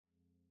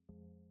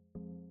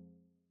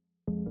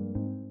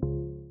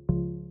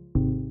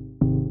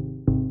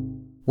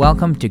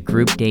Welcome to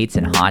Group Dates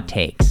and Hot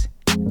Takes.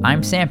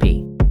 I'm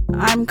Sampy.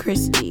 I'm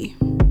Christy.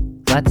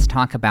 Let's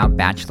talk about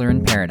Bachelor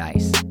in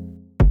Paradise.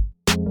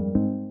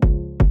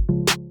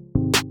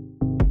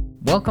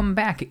 Welcome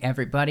back,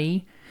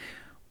 everybody.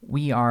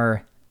 We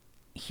are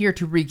here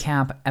to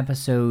recap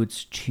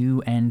episodes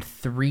 2 and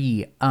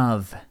 3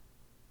 of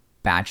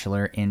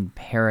Bachelor in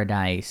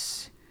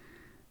Paradise.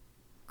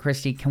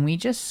 Christy, can we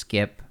just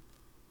skip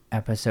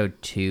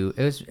episode 2?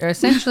 It was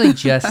essentially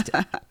just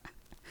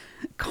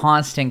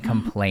constant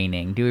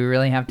complaining. Do we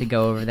really have to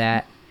go over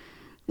that?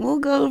 We'll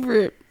go over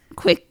it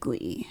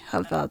quickly. How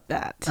about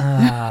that?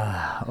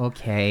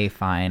 Okay,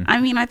 fine. I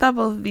mean, I thought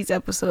both of these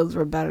episodes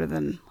were better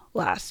than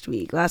last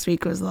week. Last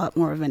week was a lot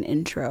more of an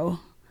intro.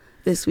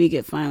 This week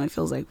it finally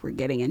feels like we're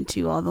getting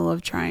into all the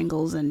love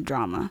triangles and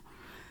drama.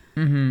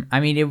 Mm-hmm.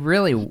 I mean, it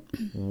really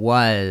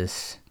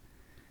was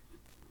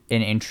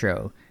an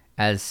intro.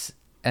 As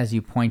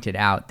you pointed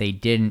out, they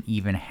didn't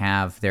even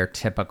have their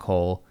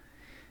typical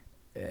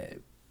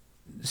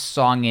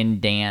song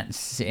and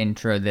dance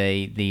intro.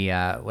 The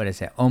what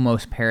is it?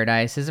 Almost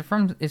Paradise. Is it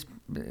from? It's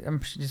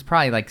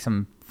probably like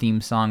some theme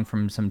song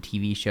from some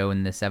TV show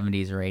in the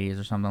 70s or 80s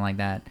or something like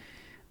that.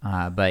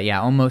 But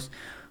yeah, almost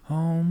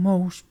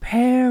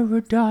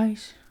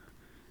Paradise.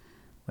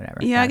 Whatever.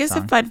 Yeah, I guess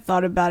if I'd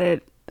thought about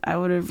it, I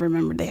would have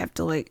remembered they have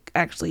to like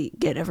actually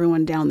get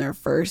everyone down there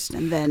first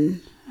and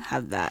then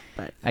have that.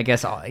 But I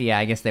guess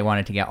they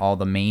wanted to get all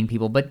the main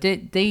people, but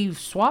they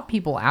swap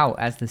people out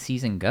as the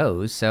season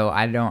goes. So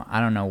I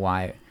don't know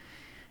why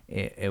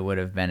it would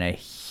have been a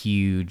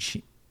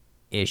huge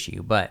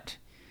issue. But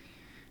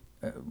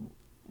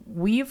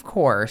we of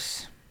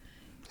course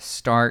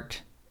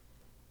start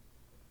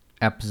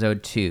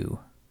episode 2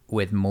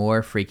 with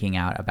more freaking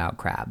out about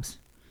crabs.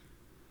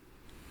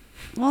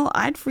 Well,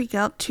 I'd freak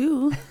out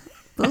too.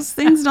 Those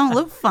things don't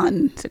look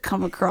fun to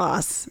come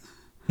across.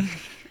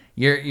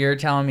 You're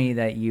telling me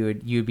that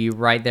you'd be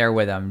right there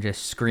with them,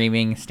 just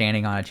screaming,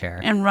 standing on a chair.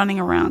 And running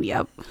around,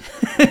 yep.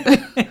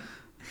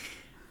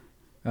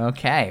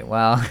 Okay,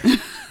 well,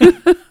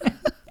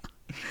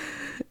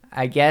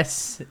 I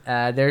guess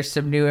there's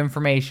some new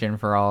information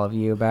for all of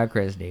you about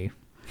Christy.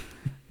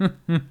 So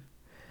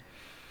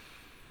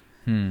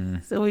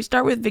we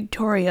start with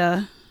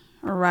Victoria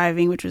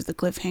arriving, which was the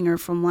cliffhanger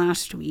from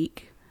last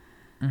week.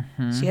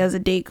 Mm-hmm. She has a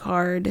date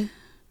card.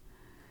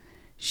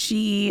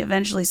 She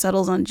eventually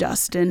settles on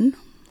Justin.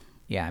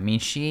 Yeah, I mean,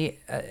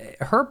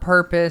 her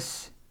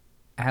purpose,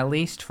 at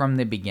least from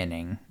the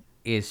beginning,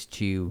 is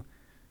to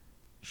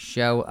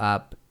show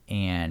up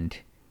and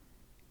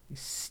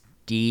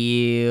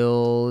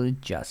steal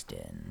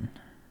Justin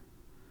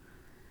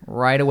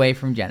right away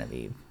from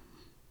Genevieve.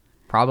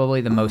 Probably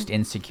the most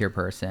insecure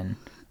person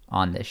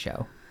on this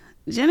show.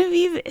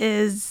 Genevieve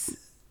is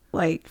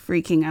like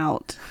freaking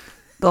out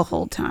the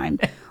whole time.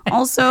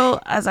 Also,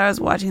 as I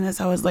was watching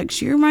this, I was like,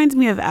 she reminds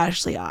me of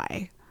Ashley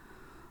I.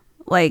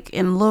 Like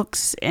in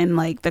looks and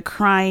like the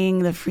crying,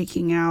 the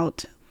freaking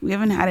out. We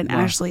haven't had an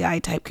Ashley I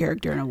type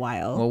character in a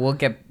while. Well, we'll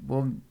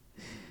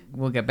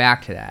get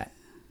back to that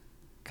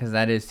because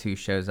that is who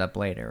shows up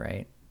later,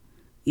 right?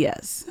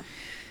 Yes.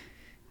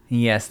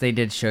 Yes, they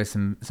did show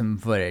some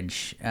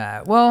footage.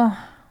 Well,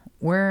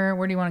 where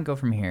do you want to go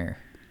from here?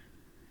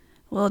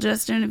 Well,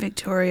 Justin and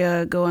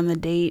Victoria go on the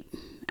date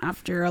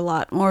after a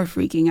lot more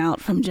freaking out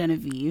from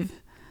Genevieve.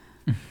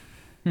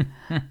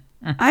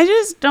 I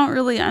just don't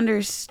really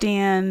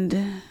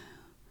understand.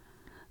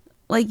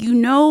 Like, you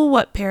know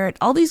what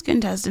all these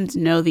contestants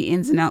know the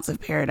ins and outs of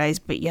Paradise,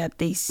 but yet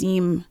they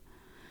seem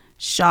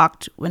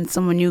shocked when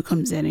someone new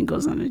comes in and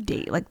goes on a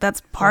date. Like,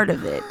 that's part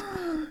of it.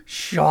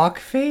 Shock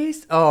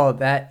face? Oh,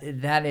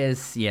 that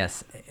is,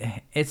 yes.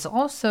 It's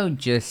also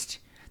just,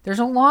 there's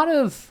a lot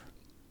of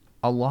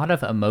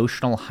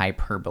emotional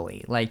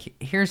hyperbole. Like,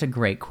 here's a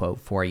great quote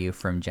for you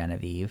from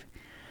Genevieve.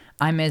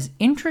 I'm as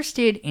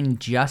interested in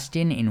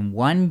Justin in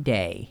one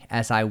day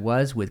as I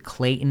was with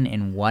Clayton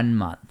in 1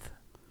 month.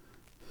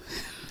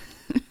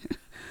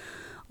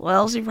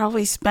 Well, she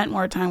probably spent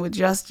more time with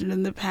Justin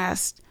in the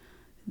past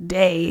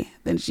day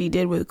than she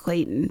did with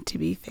Clayton, to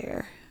be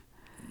fair.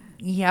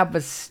 Yeah,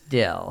 but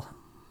still.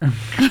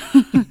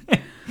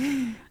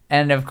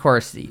 And of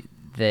course,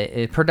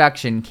 the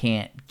production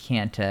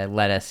can't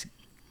let us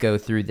go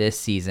through this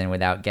season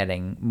without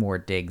getting more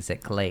digs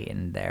at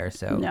Clayton there.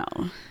 So no.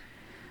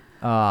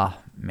 Oh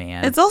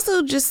man, it's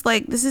also just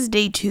like this is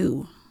day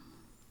 2,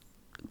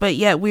 but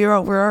yet we're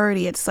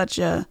already at such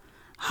a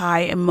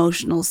high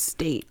emotional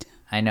state.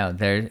 I know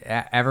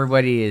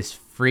everybody is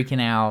freaking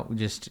out.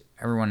 Just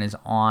everyone is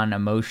on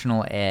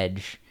emotional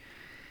edge.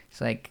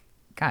 It's like,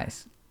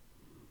 guys,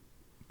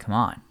 come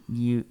on,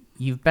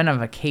 you've been on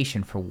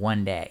vacation for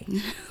 1 day.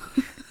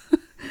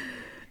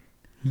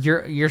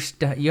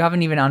 You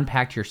haven't even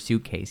unpacked your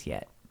suitcase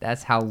yet.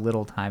 That's how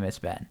little time it's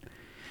been.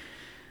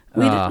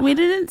 We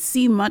didn't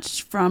see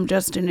much from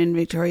Justin and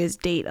Victoria's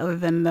date other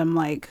than them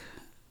like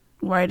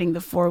riding the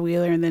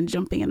 4-wheeler and then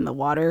jumping in the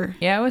water.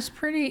 Yeah, it was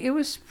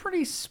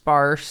pretty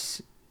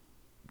sparse,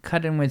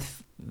 cut in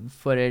with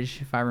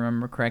footage, if I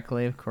remember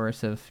correctly, of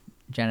course, of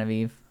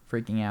Genevieve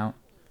freaking out.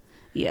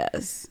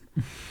 Yes.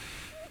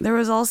 There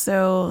was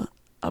also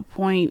a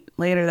point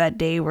later that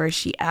day where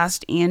she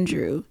asked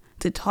Andrew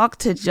to talk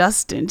to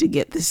Justin to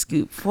get the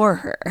scoop for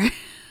her.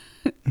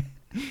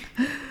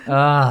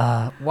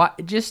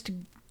 What? Just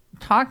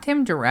talk to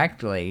him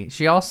directly.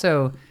 She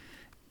also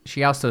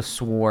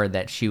swore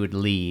that she would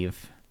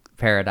leave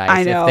Paradise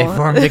I know. if they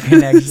formed a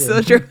connection.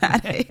 So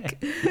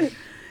dramatic.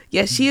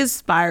 Yeah, she is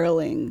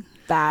spiraling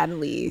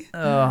badly.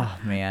 Oh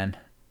man,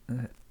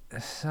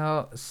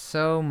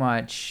 so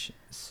much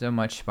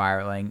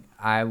spiraling.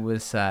 I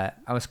was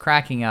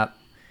cracking up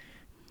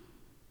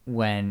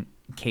when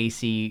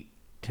Casey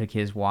took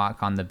his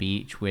walk on the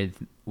beach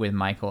with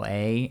Michael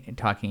A,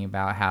 talking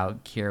about how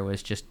Kira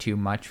was just too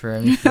much for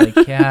him. She's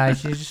like, yeah,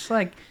 she's just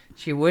like,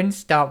 she wouldn't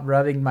stop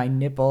rubbing my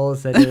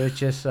nipples, and it was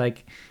just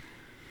like,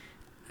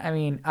 I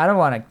mean, I don't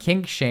want to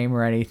kink shame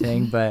or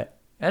anything, but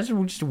that's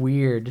just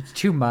weird. It's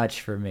too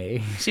much for me.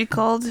 He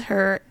called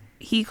her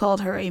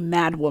a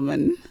mad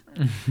woman.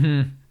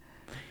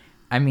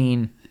 I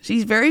mean,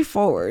 she's very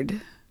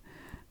forward.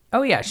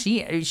 Oh yeah,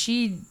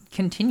 she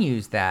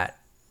continues that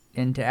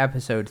into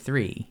episode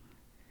 3.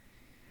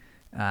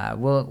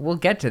 We'll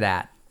get to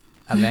that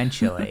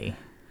eventually.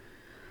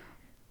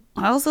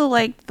 I also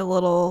liked the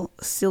little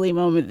silly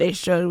moment they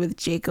showed with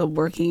Jacob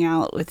working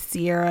out with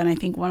Sierra and I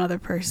think one other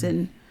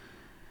person.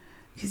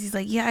 Because he's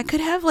like, yeah, I could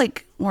have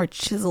like more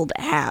chiseled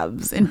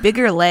abs and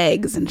bigger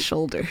legs and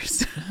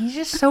shoulders. He's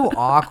just so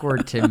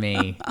awkward to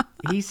me.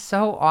 He's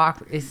so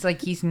awkward. It's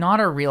like he's not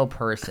a real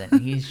person.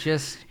 He's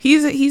just...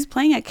 He's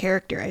playing a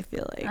character, I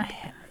feel like.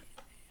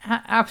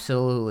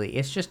 Absolutely.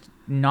 It's just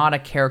not a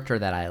character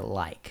that I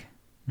like.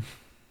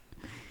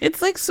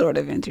 It's like sort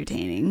of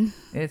entertaining.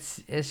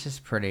 It's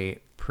just pretty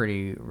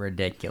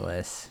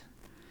ridiculous.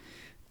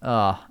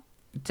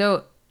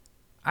 So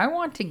I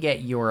want to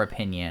get your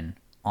opinion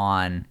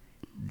on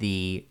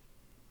the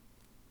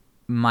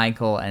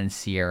Michael and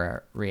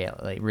Sierra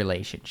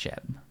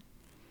relationship.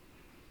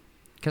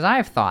 Because I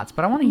have thoughts,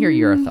 but I want to hear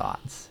your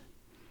thoughts.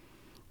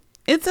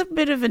 It's a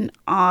bit of an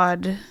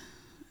odd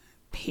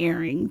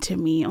pairing to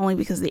me, only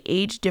because the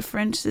age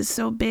difference is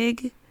so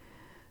big.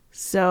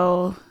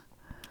 So...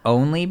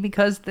 Only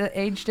because the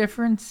age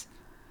difference?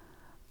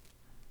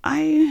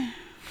 I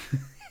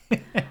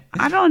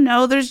don't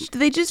know.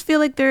 They just feel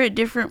like they're at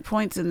different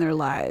points in their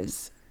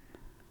lives.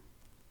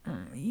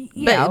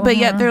 Yeah, but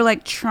yet they're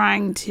like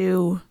trying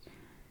to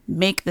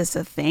make this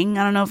a thing.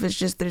 I don't know if it's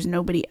just there's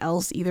nobody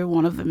else either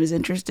one of them is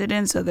interested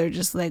in, so they're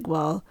just like,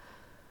 well,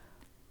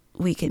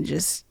 we can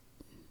just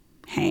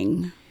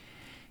hang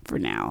for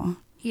now.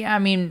 Yeah, I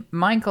mean,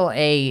 Michael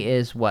A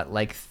is what,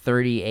 like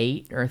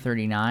 38 or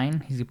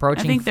 39? He's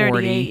approaching 40. I think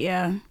 38,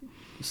 yeah.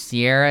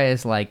 Sierra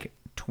is like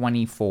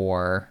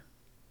 24,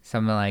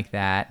 something like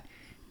that.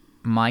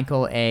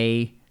 Michael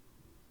A,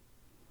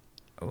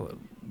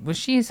 was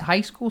she his high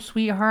school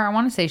sweetheart? I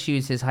want to say she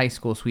was his high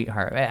school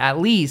sweetheart. At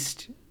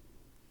least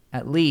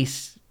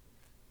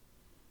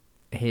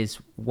his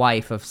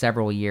wife of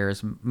several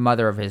years,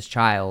 mother of his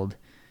child,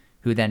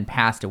 who then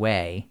passed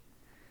away.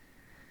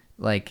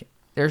 Like,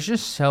 there's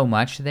just so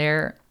much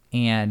there,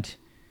 and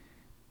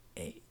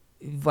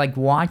like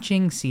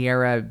watching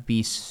Sierra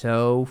be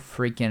so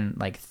freaking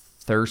like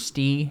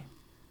thirsty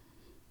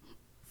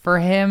for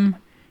him,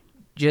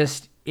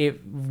 just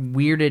it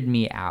weirded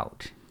me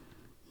out.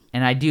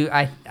 And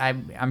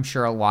I'm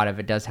sure a lot of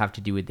it does have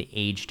to do with the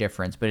age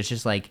difference, but it's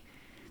just like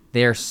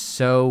they're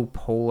so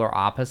polar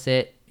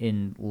opposite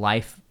in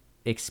life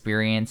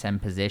experience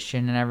and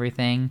position and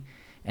everything,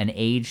 and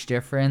age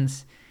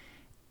difference.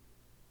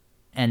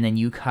 And then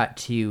you cut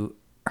to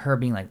her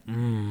being like,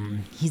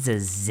 he's a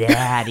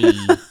zaddy.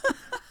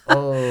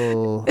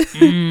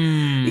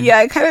 Yeah,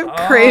 I kind of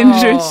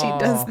cringe when she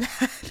does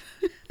that.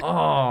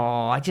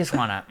 I just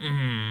want to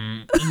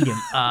eat him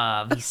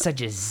up. He's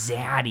such a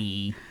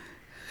zaddy.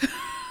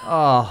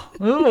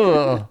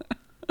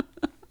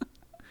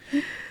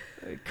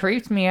 It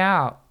creeps me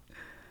out.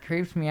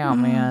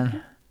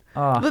 Man.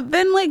 But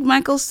then, like,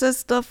 Michael says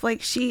stuff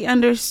like she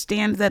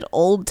understands that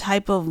old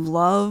type of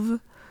love.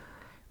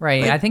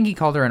 Right, like, I think he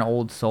called her an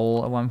old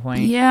soul at one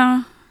point.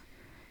 Yeah.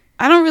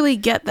 I don't really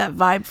get that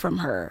vibe from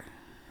her.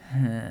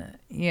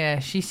 Yeah,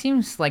 she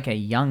seems like a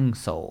young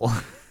soul.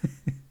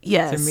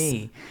 Yes. To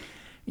me.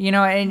 You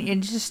know, and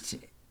it just...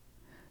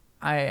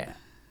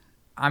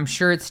 I'm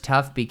sure it's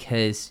tough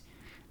because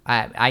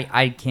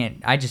I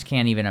just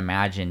can't even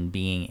imagine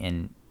being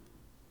in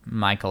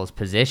Michael's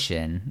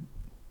position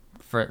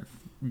for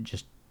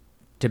just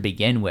to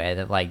begin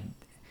with, like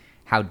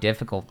how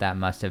difficult that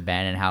must have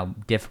been and how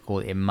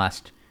difficult it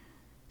must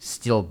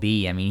still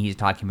be. I mean, he's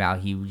talking about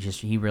he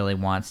really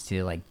wants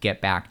to like get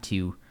back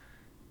to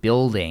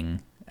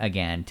building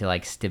again, to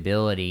like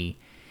stability,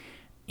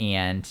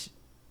 and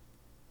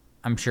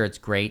I'm sure it's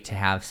great to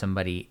have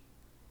somebody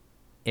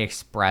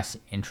express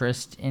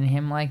interest in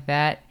him like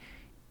that.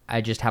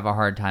 I just have a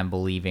hard time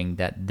believing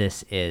that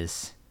this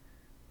is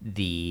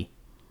the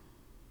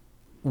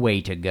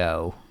way to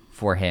go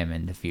for him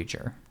in the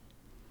future.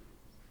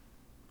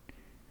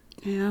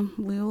 Yeah,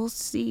 we will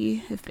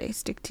see if they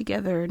stick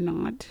together or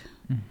not.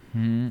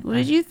 Mm-hmm. What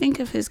did you think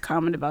of his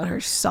comment about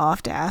her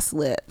soft ass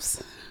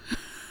lips?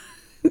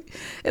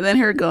 And then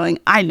her going,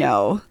 I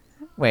know.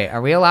 Wait,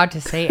 are we allowed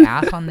to say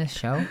ass on this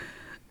show?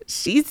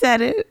 She said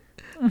it.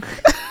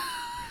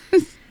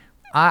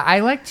 I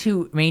like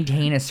to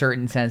maintain a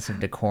certain sense of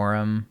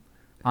decorum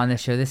on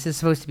this show. This is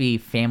supposed to be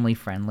family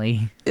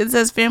friendly. It's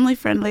as family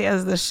friendly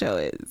as the show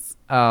is.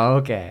 Oh,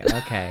 okay,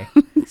 okay.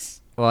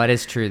 Well, it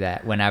is true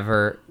that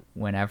whenever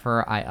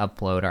I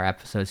upload our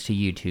episodes to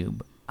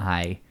YouTube,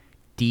 I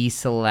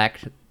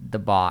deselect the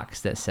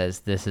box that says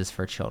this is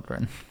for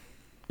children.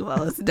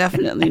 Well, it's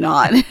definitely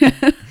not.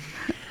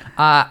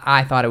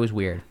 I thought it was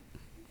weird,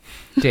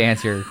 to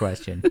answer your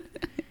question.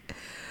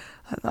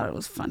 I thought it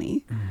was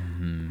funny.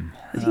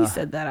 That he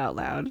said that out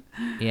loud.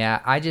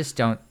 Yeah, I just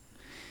don't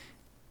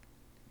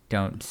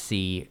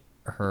see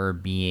her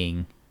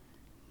being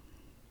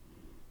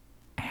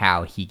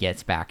how he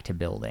gets back to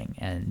building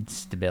and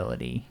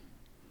stability.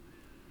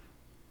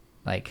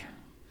 Like,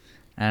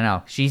 I don't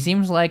know. She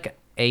seems like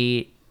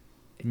a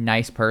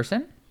nice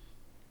person.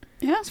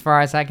 Yeah. As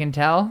far as I can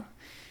tell.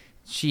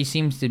 She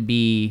seems to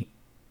be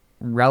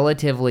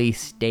relatively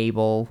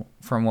stable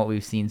from what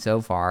we've seen so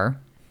far,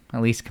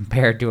 at least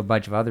compared to a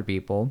bunch of other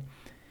people.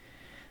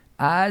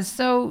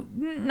 So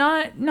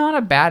not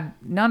a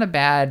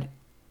bad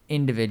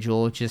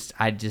individual.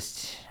 I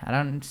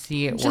don't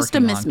see it just a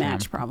working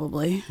mismatch,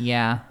 probably.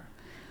 Yeah,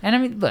 and I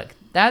mean, look,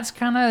 that's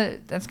kind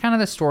of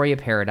the story of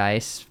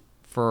Paradise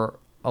for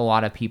a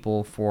lot of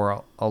people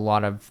for a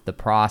lot of the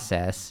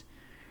process,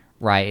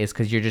 right? Is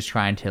because you're just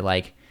trying to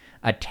like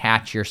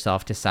attach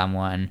yourself to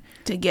someone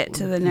to get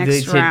to the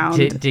next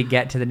round. To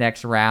get to the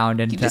next round,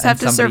 and you just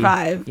have to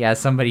survive. Yeah,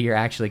 somebody you're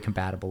actually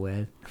compatible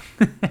with.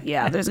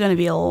 Yeah, there's going to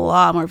be a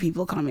lot more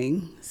people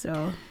coming.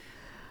 So.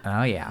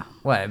 Oh yeah,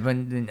 what?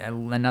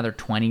 Another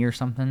 20 or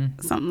something?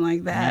 Something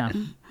like that.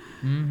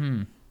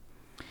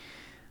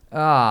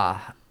 Yeah.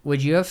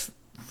 Would you have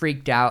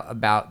freaked out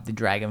about the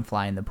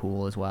dragonfly in the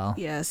pool as well?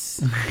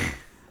 Yes.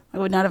 I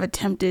would not have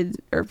attempted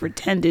or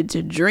pretended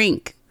to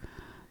drink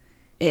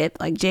it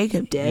like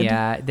Jacob did.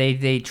 Yeah,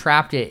 they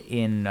trapped it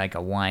in like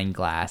a wine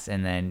glass,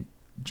 and then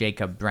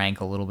Jacob drank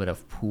a little bit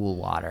of pool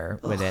water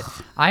with it.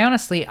 I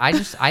honestly, I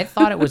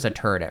thought it was a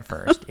turd at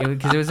first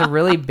because it was a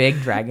really big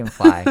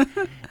dragonfly,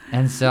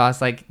 and so I was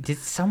like, did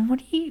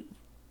somebody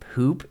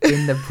poop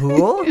in the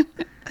pool?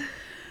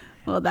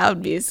 Well, that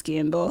would be a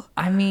scandal.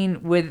 I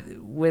mean,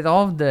 with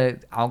all of the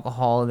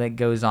alcohol that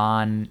goes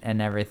on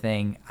and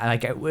everything,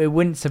 it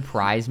wouldn't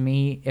surprise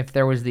me if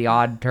there was the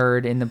odd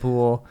turd in the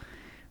pool,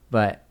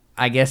 but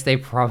I guess they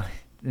probably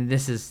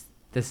this is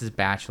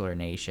Bachelor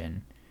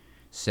Nation,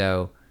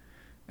 so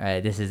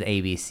this is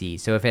ABC.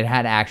 So if it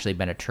had actually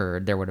been a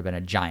turd, there would have been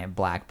a giant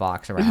black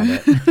box around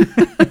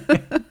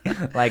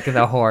it, like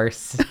the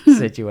horse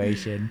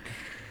situation.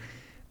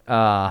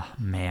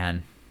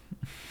 Man.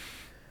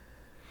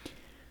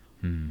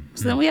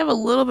 So then we have a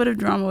little bit of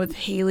drama with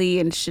Haley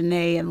and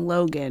Shanae and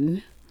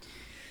Logan,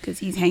 because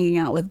he's hanging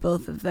out with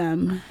both of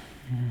them.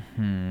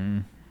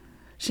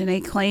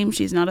 Shanae claims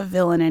she's not a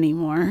villain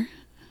anymore.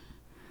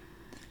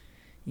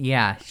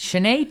 Yeah,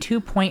 Shanae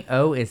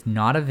 2.0 is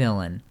not a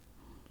villain.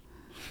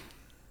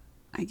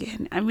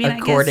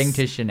 According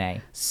to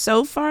Shanae.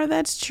 So far,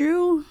 that's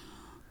true.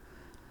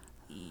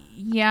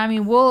 Yeah, I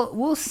mean,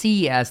 we'll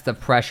see as the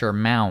pressure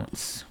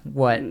mounts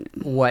what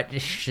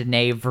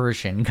Shanae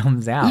version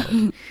comes out.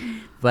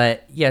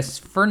 But yes,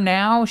 for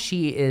now,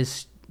 she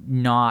is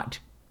not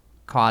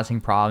causing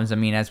problems. I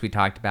mean, as we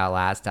talked about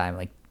last time,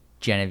 like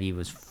Genevieve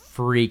was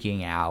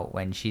freaking out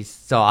when she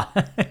saw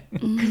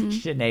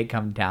Shanae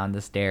come down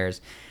the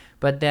stairs.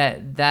 But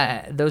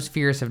that those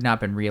fears have not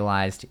been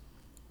realized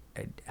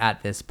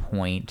at this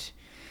point.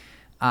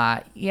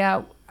 I'm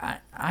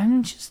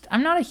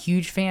not a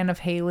huge fan of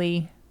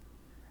Haley.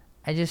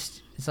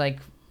 It's like,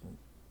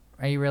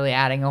 are you really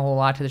adding a whole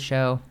lot to the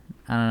show?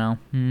 I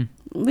don't know.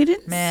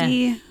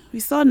 We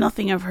saw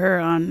nothing of her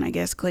on, I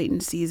guess,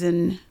 Clayton's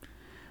season.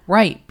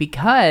 Right,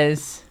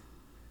 because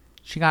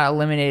she got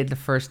eliminated the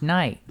first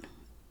night.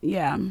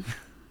 Yeah.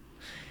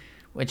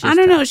 Which is I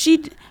don't know.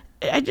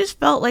 I just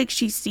felt like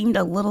she seemed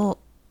a little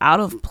out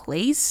of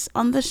place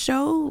on the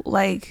show.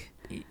 Like,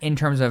 in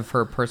terms of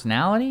her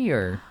personality,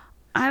 or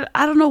I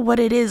don't know what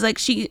it is. Like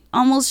she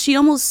almost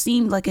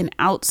seemed like an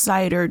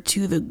outsider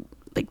to the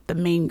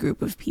main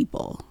group of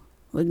people.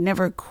 Like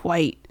never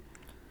quite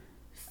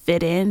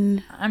fit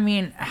in. I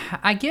mean,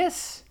 I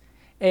guess,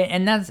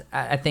 and that's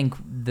I think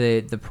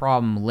the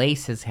problem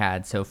Lace has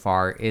had so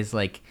far is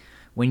like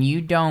when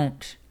you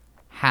don't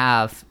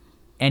have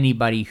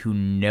anybody who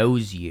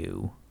knows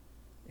you,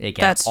 like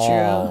that's at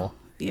all,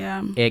 true.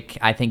 Yeah.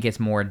 I think it's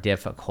more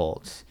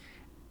difficult.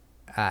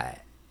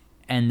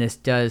 And this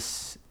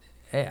does,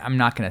 I'm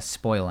not going to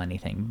spoil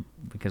anything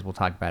because we'll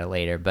talk about it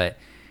later, but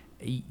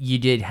you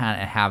did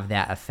have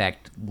that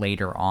effect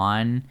later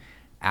on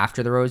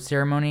after the rose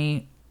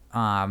ceremony,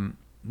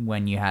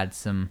 when you had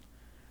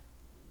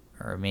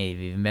or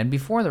maybe even been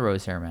before the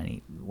rose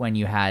ceremony, when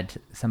you had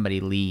somebody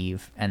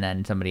leave and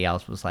then somebody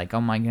else was like,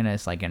 oh my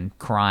goodness, like, and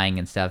crying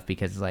and stuff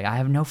because it's like, I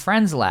have no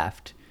friends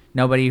left.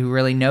 Nobody who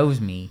really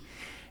knows me.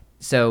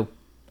 So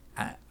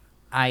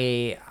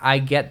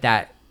I get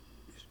that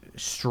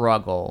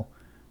struggle,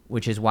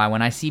 which is why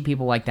when I see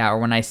people like that, or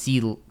when I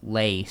see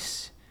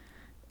Lace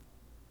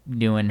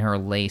doing her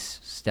Lace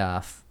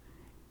stuff,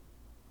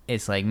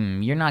 it's like,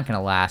 you're not going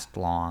to last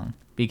long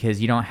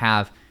because you don't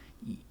have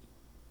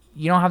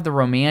the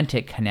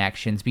romantic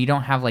connections, but you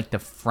don't have like the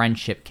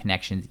friendship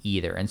connections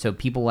either. And so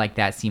people like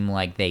that seem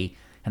like they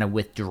kind of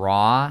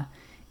withdraw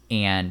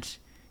and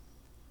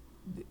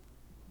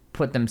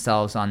put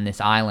themselves on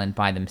this island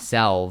by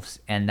themselves.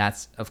 And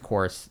that's, of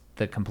course,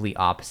 the complete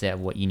opposite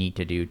of what you need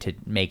to do to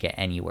make it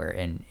anywhere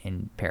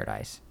in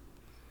Paradise.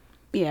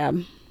 Yeah.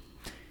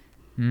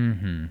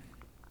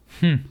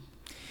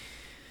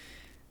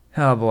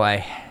 Oh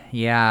boy.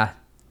 Yeah.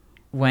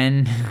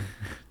 When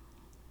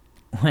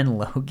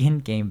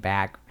Logan came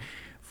back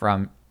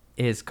from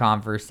his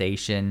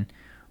conversation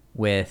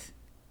with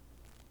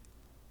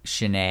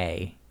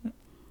Shanae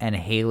and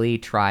Haley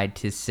tried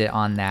to sit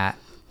on that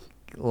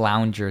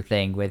lounger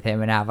thing with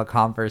him and have a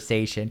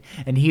conversation,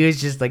 and he was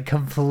just like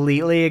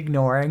completely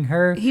ignoring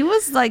her. He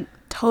was like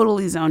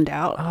totally zoned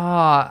out.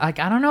 Like,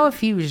 I don't know if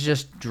he was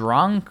just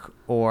drunk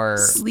or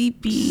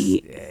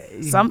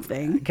sleepy,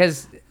 something.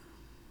 Because,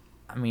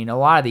 I mean, a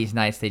lot of these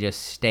nights they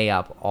just stay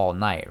up all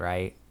night,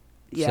 right?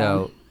 Yeah.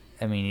 So,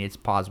 I mean, it's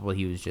possible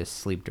he was just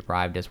sleep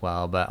deprived as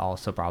well, but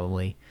also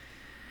probably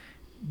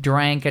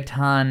drank a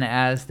ton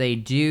as they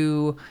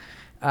do.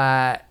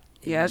 Yeah,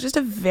 it was just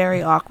a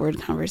very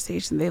awkward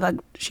conversation.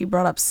 She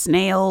brought up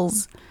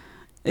snails.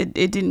 It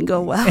didn't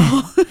go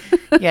well.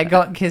 Yeah,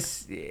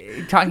 because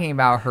talking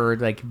about her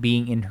like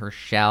being in her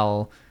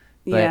shell.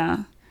 But,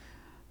 yeah.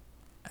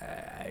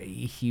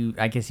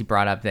 I guess he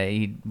brought up that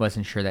he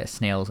wasn't sure that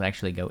snails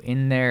actually go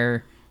in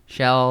their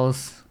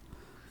shells.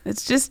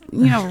 It's just,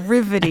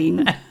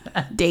 riveting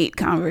date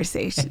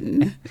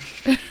conversation.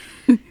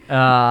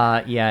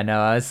 Yeah,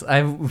 no,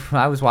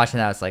 I was watching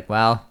that. I was like,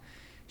 well,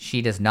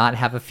 she does not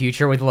have a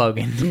future with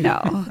Logan.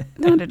 No,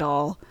 not at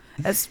all.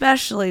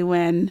 Especially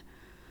when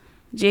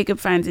Jacob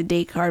finds a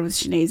date card with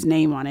Shanae's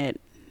name on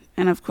it.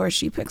 And of course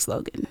she picks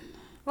Logan.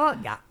 Well,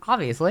 yeah,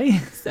 obviously.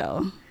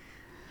 So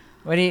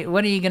what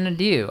are you gonna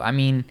do? I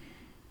mean,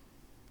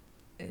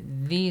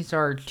 these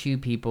are two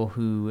people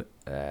who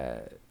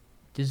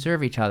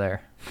deserve each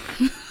other.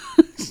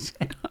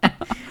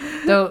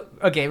 So,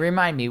 okay,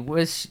 remind me,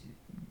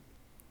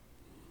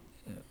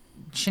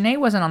 Shanae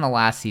wasn't on the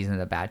last season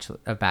of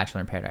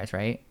Bachelor in Paradise,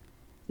 right?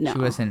 no. She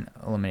wasn't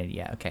eliminated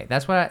yet. Okay,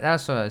 that's what I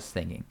was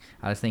thinking.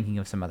 I was thinking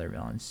of some other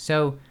villains.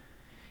 So,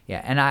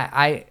 yeah, and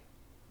I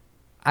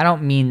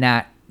don't mean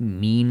that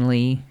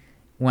meanly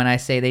when I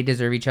say they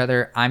deserve each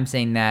other. I'm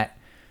saying that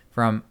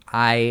from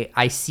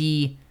I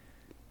see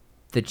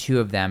the two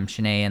of them,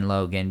 Shanae and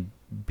Logan,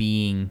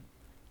 being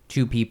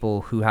two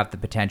people who have the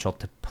potential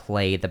to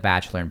play the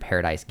Bachelor in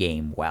Paradise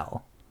game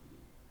well,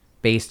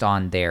 based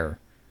on their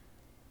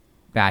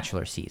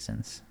Bachelor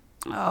seasons.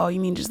 Oh, you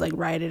mean just like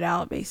write it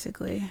out,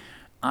 basically?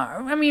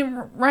 I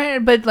mean, right,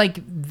 but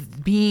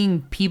like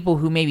being people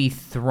who maybe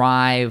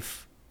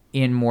thrive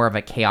in more of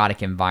a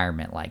chaotic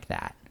environment like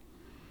that.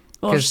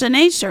 Well,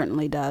 Shanae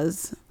certainly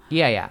does.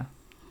 Yeah.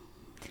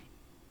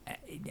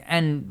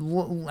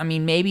 And I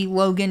mean, maybe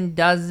Logan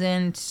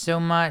doesn't so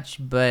much,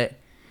 but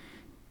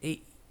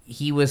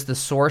he was the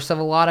source of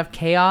a lot of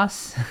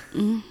chaos.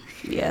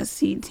 Yes,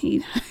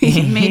 he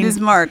made his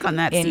mark on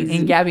that season.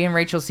 In Gabby and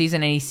Rachel's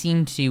season, and he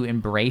seemed to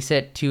embrace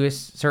it to a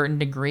certain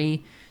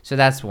degree. So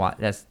that's why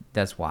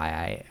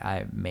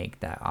I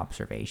make that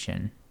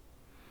observation.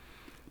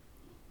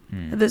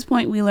 At this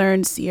point, we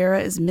learned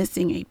Sierra is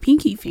missing a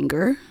pinky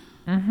finger.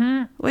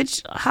 Mm-hmm.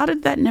 Which, how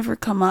did that never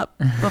come up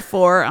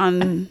before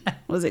on,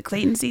 was it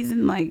Clayton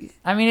season? Like,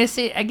 I mean,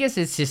 I guess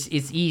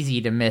it's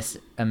easy to miss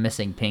a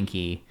missing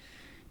pinky.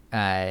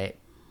 I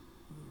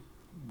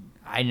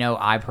know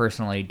I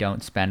personally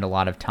don't spend a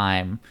lot of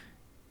time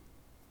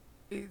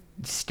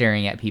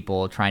staring at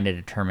people trying to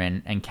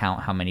determine and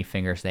count how many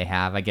fingers they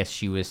have. I guess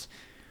she was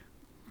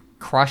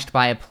crushed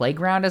by a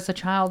playground as a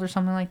child or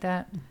something like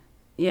that.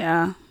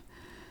 Yeah.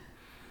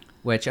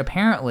 Which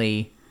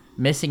apparently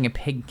missing a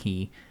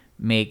pinky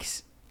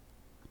makes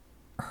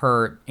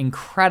her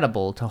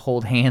incredible to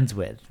hold hands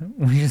with,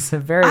 which is a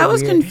very I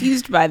was weird...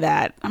 confused by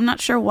that. I'm not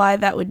sure why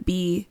that would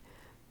be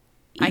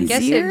easier. I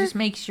guess it just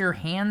makes your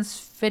hands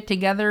fit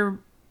together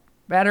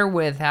better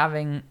with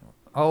holding,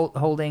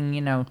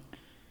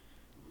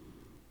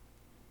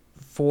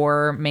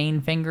 4 main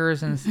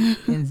fingers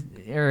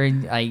or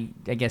I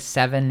guess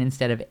 7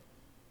 instead of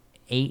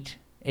 8.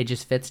 It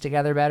just fits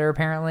together better,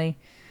 apparently.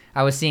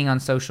 I was seeing on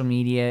social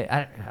media,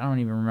 I don't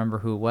even remember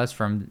who it was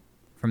from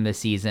this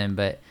season,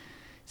 but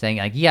saying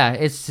like, yeah,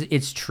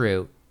 it's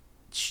true.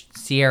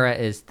 Sierra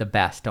is the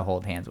best to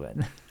hold hands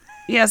with.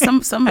 Yeah,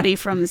 somebody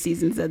from the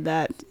season said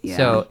that. Yeah.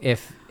 So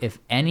if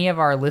any of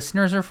our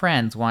listeners or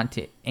friends want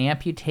to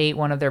amputate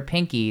one of their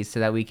pinkies so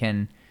that we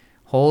can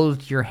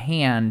hold your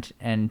hand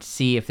and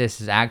see if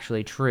this is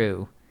actually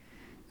true,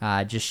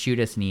 just shoot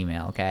us an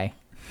email, okay?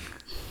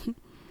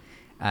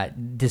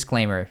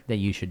 Disclaimer that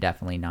you should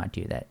definitely not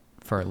do that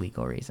for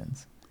legal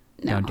reasons.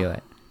 No. Don't do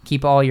it.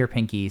 Keep all your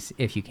pinkies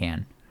if you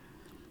can.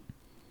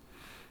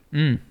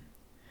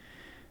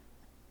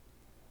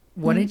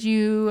 What did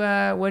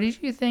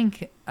you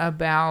think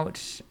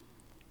about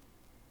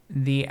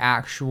the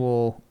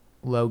actual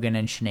Logan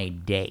and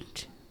Shanae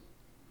date?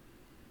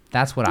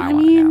 That's what I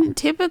want to know.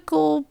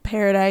 Typical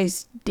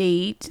Paradise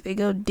date. They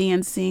go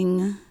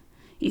dancing.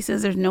 He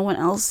says there's no one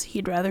else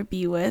he'd rather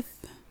be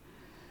with,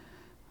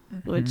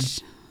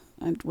 which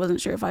I wasn't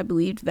sure if I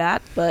believed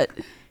that, but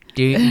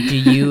do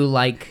you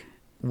like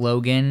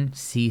Logan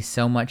see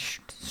so much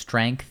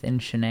strength in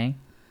Shanae?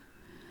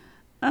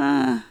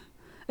 I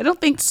don't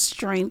think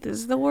strength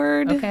is the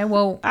word. Okay,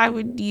 well, I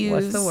would use.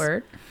 What's the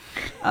word?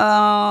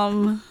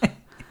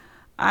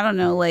 I don't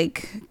know,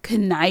 like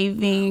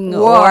conniving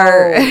Whoa.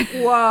 or.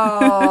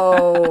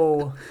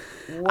 Whoa.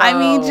 I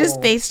mean,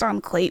 just based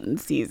on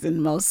Clayton's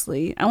season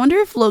mostly. I wonder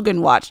if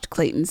Logan watched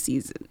Clayton's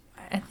season.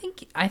 I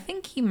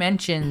think he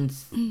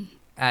mentions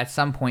at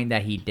some point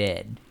that he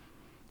did.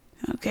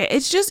 Okay,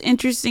 it's just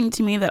interesting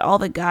to me that all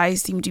the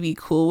guys seem to be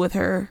cool with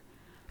her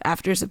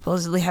after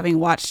supposedly having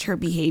watched her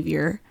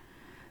behavior,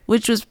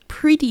 which was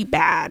pretty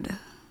bad.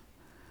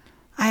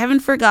 I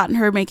haven't forgotten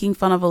her making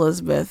fun of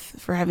Elizabeth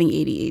for having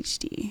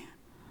ADHD.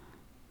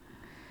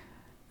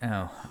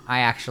 Oh, I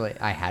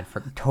had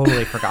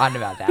totally forgotten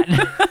about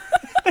that.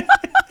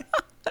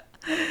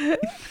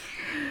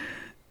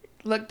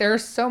 Look,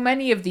 there's so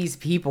many of these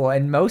people,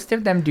 and most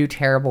of them do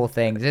terrible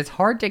things. It's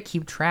hard to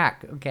keep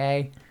track,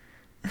 okay?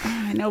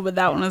 I know, but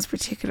that one was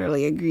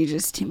particularly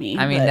egregious to me.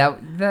 I mean,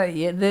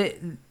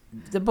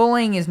 the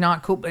bullying is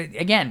not cool. But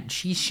again,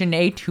 she's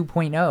Shanae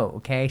 2.0,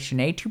 okay?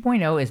 Shanae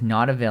 2.0 is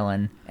not a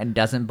villain and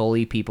doesn't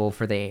bully people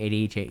for the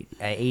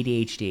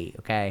ADHD,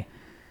 okay?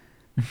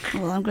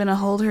 Well, I'm going to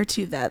hold her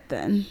to that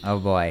then. Oh,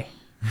 boy.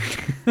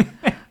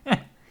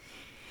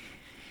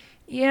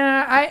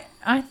 Yeah,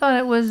 I thought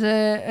it was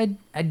a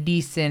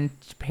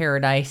decent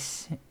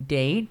Paradise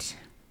date.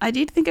 I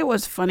did think it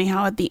was funny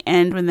how at the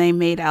end when they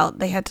made out,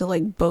 they had to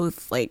like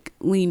both like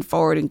lean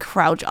forward and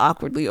crouch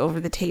awkwardly over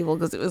the table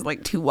because it was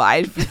like too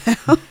wide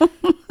for them.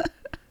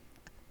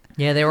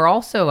 Yeah, they were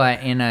also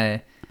in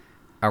a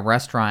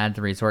restaurant at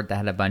the resort that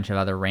had a bunch of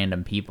other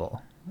random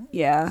people.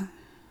 Yeah.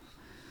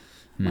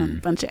 A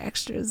bunch of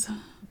extras.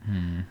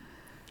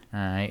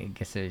 I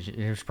guess it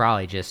was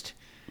probably just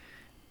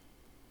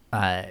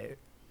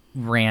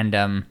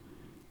random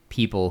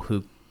people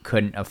who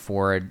couldn't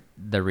afford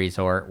the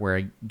resort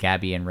where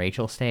Gabby and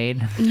Rachel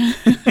stayed.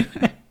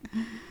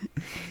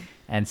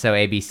 And so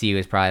ABC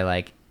was probably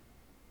like,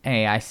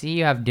 hey, I see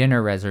you have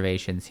dinner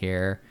reservations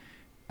here.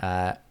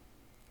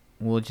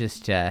 We'll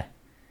just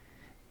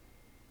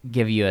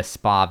give you a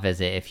spa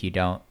visit if you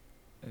don't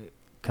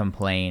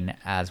complain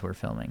as we're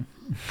filming.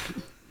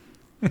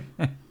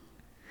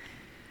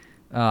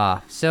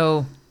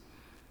 So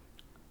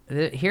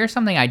here's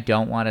something I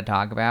don't want to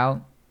talk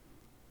about,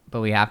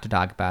 but we have to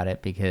talk about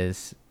it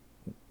because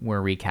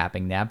we're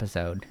recapping the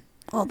episode.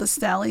 All the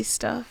Sally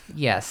stuff.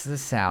 Yes, the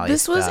Sally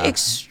This stuff. was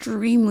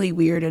extremely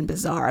weird and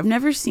bizarre. I've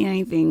never seen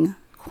anything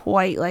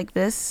quite like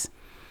this.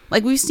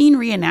 Like, we've seen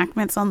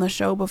reenactments on the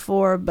show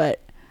before, but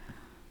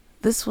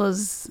this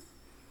was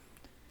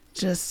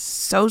just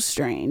so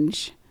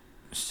strange.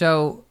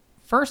 So,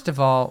 first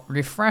of all,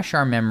 refresh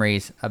our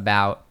memories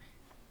about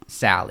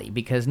Sally,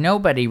 because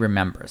nobody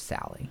remembers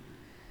Sally.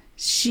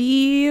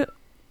 She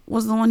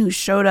was the one who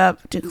showed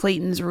up to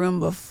Clayton's room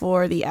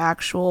before the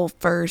actual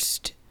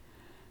first,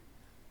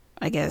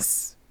 I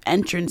guess,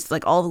 entrance,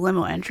 like all the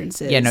limo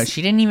entrances. Yeah, no,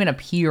 she didn't even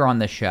appear on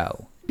the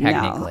show,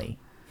 technically.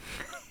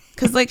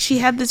 Because, like, she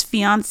had this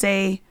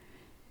fiance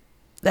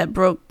that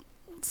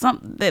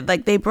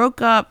they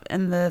broke up,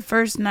 and the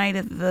first night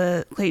of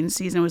the Clayton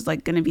season was,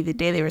 like, going to be the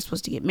day they were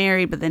supposed to get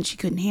married, but then she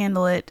couldn't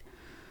handle it.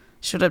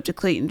 Showed up to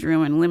Clayton's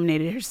room and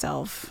eliminated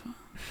herself.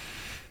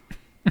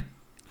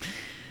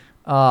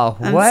 Oh,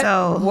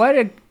 that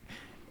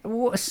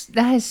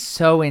is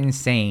so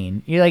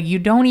insane. You're like, you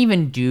don't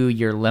even do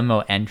your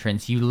limo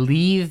entrance. You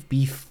leave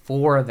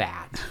before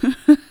that.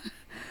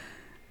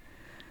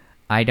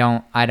 I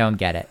don't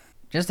get it.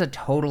 Just a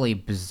totally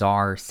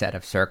bizarre set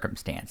of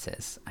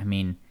circumstances. I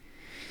mean,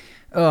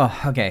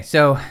 okay.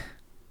 So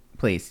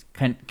please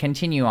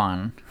continue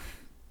on.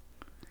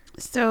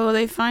 So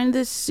they find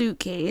this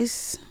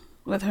suitcase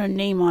with her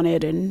name on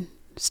it and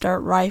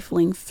start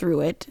rifling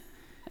through it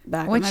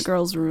back in the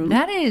girl's room.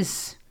 That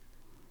is,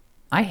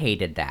 I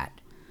hated that.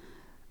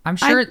 I'm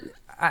sure.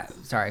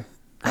 Sorry.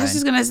 I was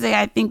just going to say,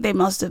 I think they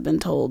must have been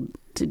told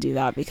to do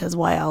that, because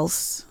why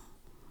else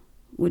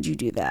would you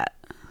do that?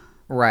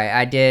 Right.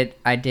 I did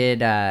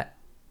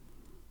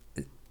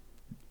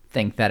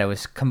think that it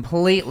was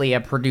completely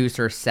a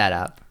producer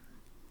setup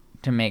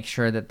to make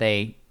sure that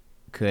they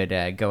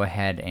could go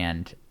ahead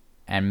and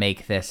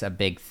make this a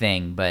big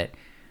thing, but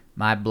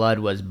my blood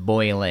was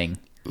boiling.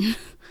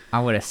 I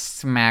would have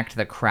smacked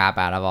the crap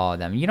out of all of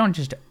them. You don't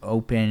just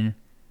open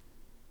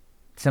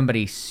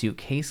somebody's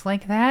suitcase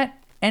like that.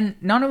 And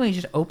not only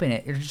just open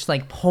it, they're just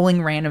like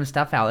pulling random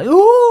stuff out. Like,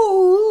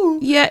 ooh!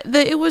 Yeah,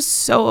 it was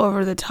so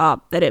over the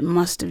top that it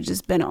must have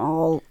just been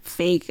all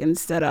fake and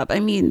set up. I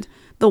mean,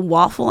 the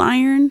waffle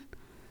iron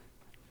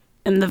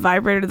and the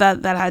vibrator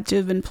that had to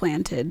have been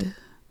planted.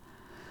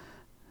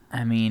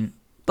 I mean,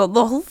 But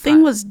the whole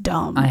thing was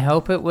dumb. I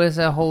hope it was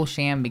a whole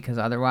sham, because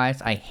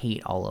otherwise I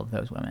hate all of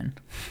those women.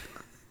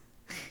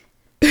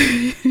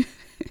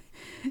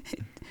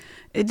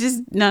 It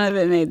just, none of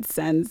it made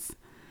sense.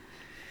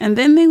 And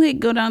then they like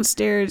go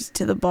downstairs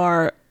to the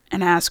bar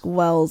and ask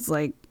Wells,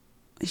 like,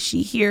 is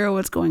she here?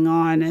 What's going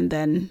on? And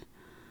then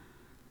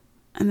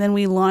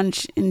we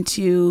launch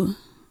into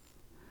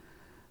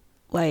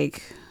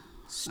like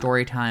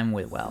Story time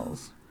with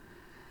Wells.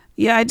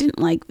 Yeah, I didn't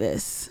like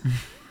this.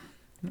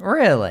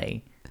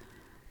 Really?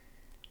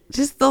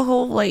 Just the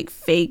whole like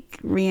fake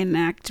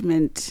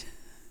reenactment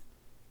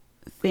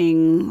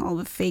thing, all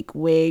the fake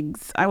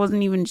wigs. I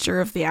wasn't even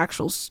sure if the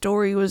actual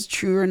story was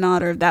true or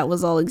not, or if that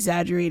was all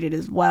exaggerated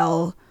as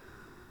well.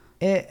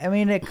 It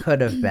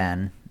could have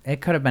been. It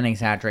could have been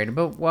exaggerated,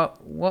 but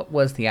what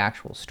was the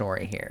actual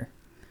story here?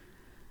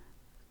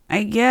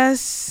 I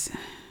guess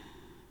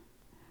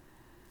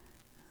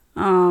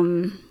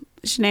Sally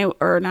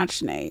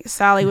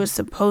was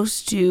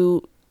supposed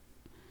to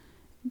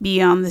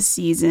be on the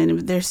season,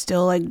 but there's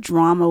still like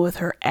drama with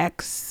her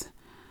ex.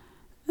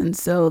 And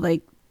so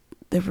like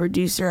the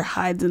producer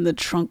hides in the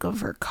trunk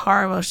of her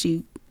car while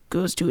she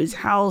goes to his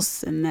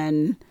house, and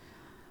then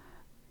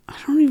I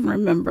don't even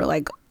remember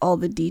like all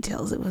the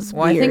details. It was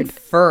weird. I think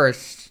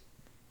first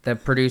the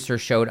producer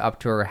showed up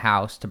to her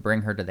house to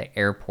bring her to the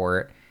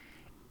airport,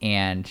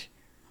 and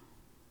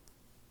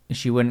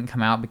she wouldn't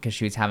come out because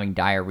she was having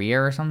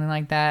diarrhea or something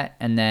like that.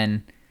 And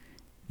then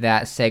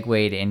that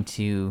segued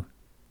into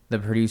the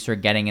producer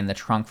getting in the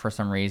trunk for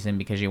some reason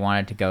because she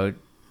wanted to go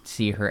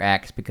see her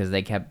ex because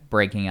they kept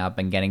breaking up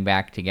and getting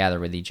back together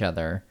with each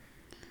other.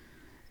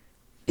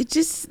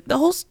 The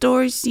whole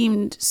story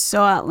seemed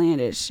so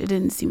outlandish. It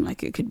didn't seem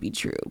like it could be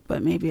true,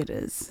 but maybe it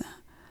is.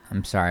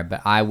 I'm sorry,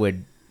 but I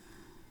would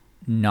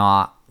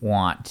not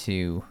want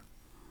to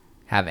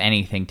have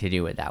anything to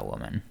do with that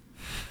woman.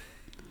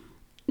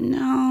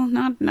 No,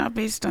 not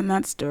based on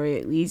that story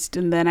at least.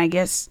 And then I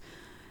guess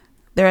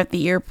they're at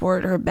the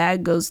airport, her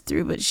bag goes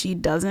through, but she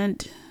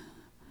doesn't.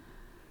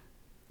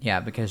 Yeah,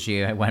 because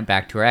she went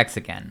back to her ex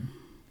again.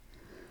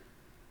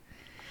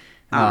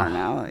 I don't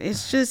know.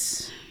 It's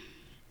just,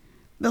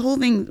 the whole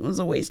thing was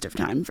a waste of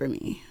time for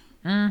me.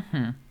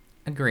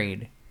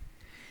 Agreed.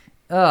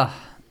 Ugh.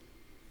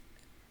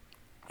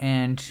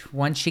 And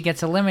once she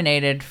gets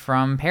eliminated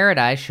from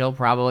Paradise, she'll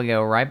probably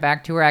go right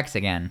back to her ex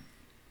again.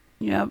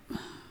 Yep.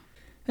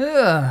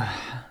 Ugh.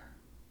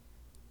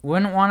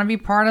 Wouldn't want to be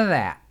part of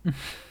that.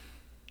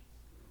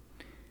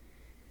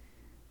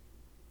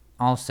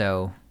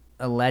 Also,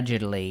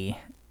 allegedly,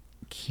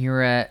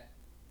 Kira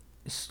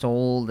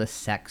stole the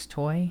sex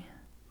toy.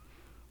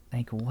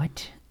 Like,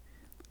 what?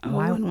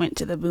 Owen went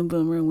to the Boom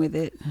Boom Room with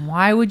it.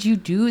 Why would you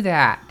do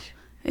that?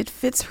 It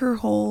fits her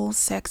whole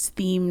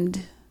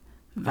sex-themed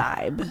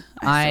vibe,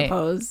 I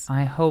suppose.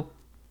 I hope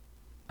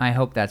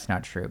that's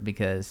not true,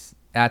 because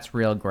that's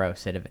real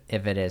gross if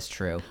it is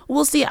true.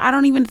 Well, see, I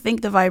don't even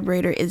think the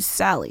vibrator is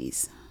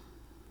Sally's.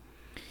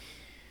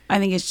 I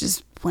think it's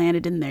just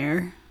planted in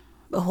there.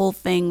 The whole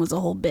thing was a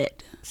whole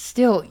bit.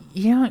 Still,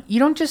 you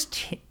don't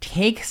just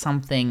take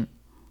something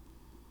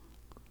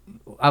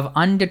of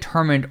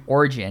undetermined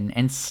origin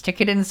and stick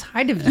it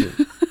inside of you.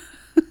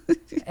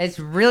 It's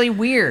really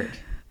weird.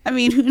 I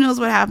mean, who knows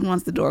what happened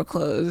once the door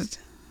closed?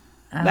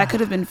 That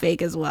could have been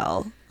fake as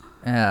well.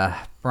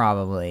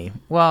 Probably.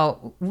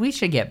 Well, we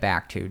should get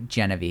back to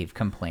Genevieve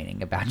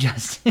complaining about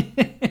Justin.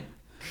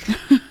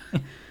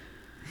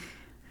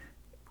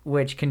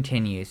 Which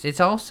continues. It's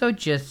also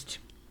just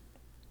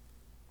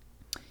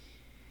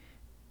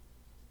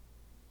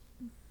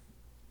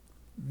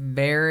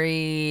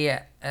very,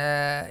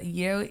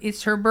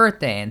 it's her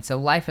birthday, and so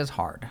life is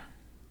hard.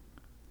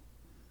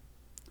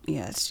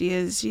 Yes, she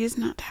is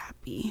not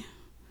happy.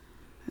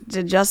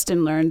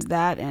 Justin learns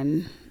that,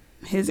 and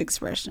his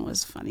expression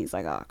was funny. He's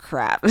like, oh,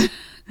 crap.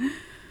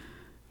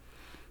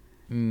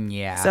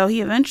 Yeah. So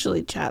he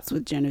eventually chats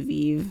with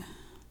Genevieve.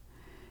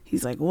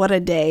 He's like, what a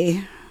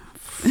day.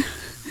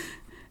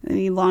 And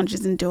he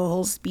launches into a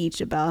whole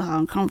speech about how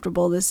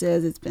uncomfortable this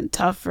is. It's been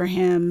tough for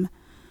him.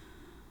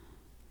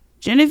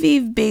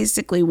 Genevieve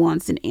basically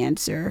wants an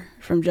answer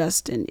from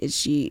Justin.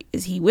 Is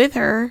he with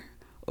her,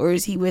 or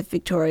is he with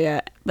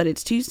Victoria? But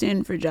it's too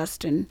soon for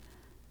Justin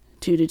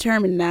to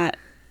determine that,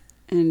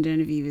 and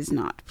Genevieve is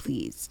not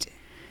pleased.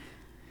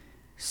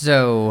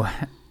 So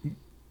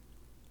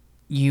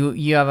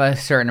you have a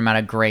certain amount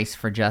of grace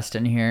for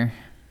Justin here?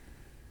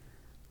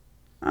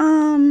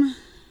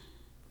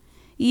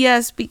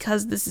 Yes,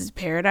 because this is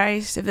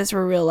Paradise. If this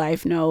were real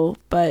life, no.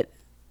 But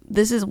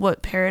this is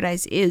what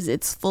Paradise is.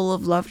 It's full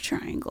of love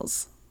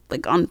triangles,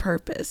 like on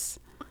purpose.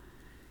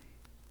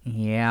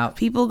 Yeah.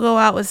 People go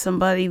out with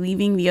somebody,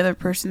 leaving the other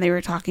person they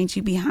were talking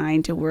to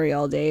behind to worry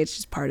all day. It's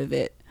just part of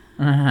it.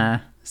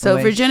 So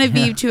for Which-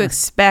 Genevieve to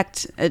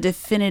expect a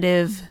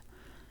definitive,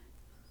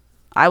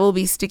 I will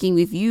be sticking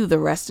with you the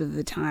rest of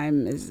the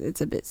time,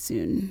 it's a bit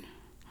soon.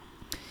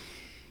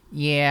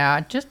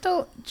 Yeah, just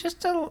a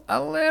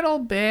little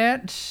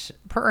bit,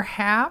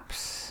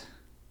 perhaps.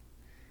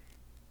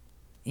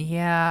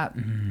 Yeah.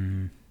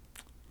 And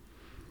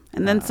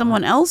then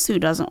someone else who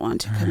doesn't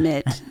want to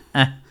commit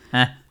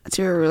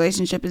to a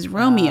relationship is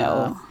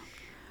Romeo.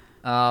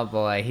 Oh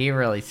boy, he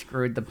really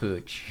screwed the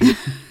pooch.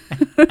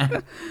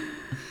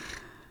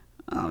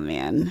 Oh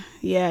man,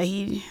 yeah,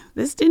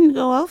 this didn't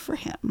go well for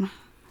him.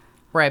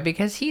 Right,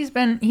 because he's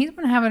been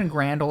having a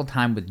grand old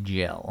time with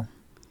Jill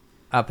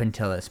up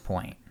until this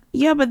point.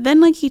 Yeah, but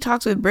then like he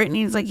talks with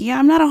Brittany, he's like, yeah,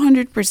 I'm not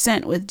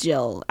 100% with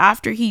Jill.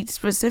 After he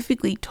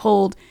specifically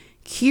told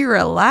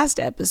Kira last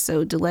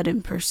episode to let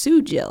him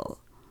pursue Jill.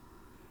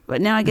 But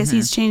now I guess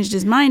he's changed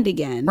his mind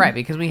again. Right,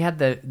 because we had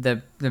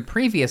the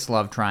previous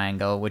love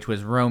triangle, which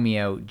was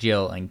Romeo,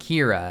 Jill, and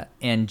Kira,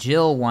 and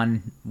Jill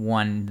won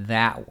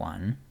that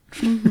one.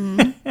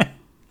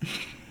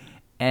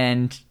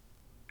 And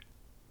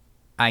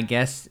I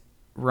guess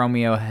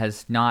Romeo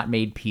has not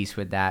made peace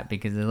with that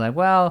because they're like,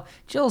 well,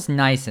 Jill's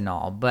nice and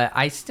all, but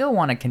I still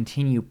want to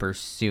continue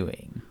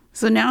pursuing.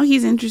 So now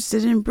he's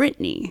interested in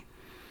Brittany.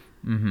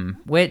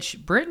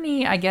 Which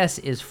Brittany, I guess,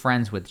 is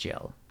friends with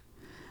Jill.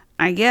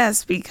 I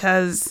guess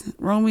because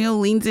Romeo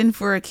leans in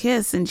for a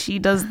kiss and she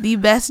does the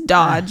best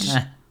dodge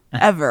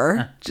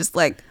ever. Just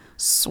like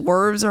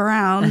swerves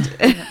around.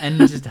 And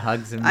just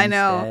hugs him I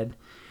know. instead.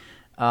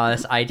 Oh,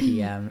 this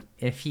ITM.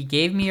 If he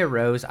gave me a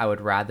rose, I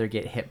would rather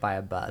get hit by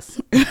a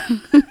bus.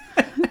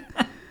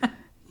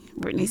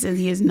 Brittany says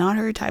he is not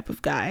her type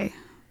of guy.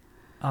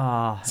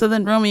 Oh, So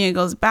then Romeo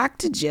goes back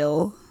to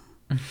Jill.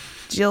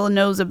 Jill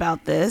knows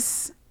about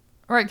this.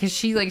 right, because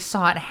she like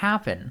saw it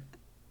happen.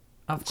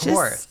 Of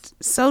course.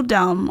 Just so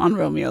dumb on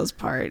Romeo's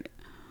part.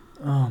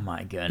 Oh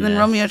my goodness. And then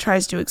Romeo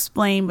tries to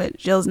explain, but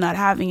Jill's not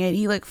having it.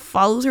 He like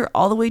follows her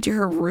all the way to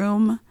her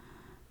room.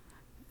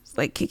 It's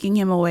like kicking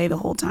him away the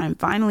whole time.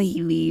 Finally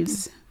he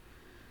leaves.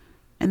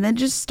 And then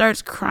just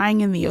starts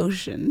crying in the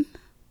ocean.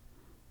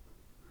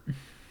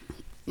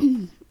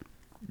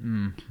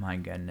 My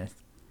goodness.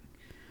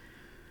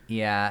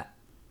 Yeah.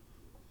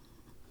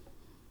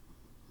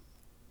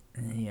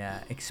 Yeah,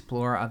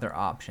 explore other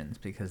options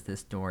because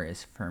this door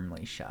is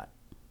firmly shut.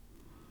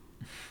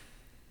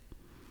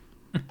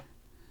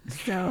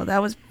 So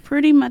that was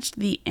pretty much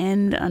the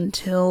end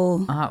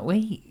until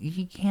Wait,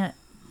 you can't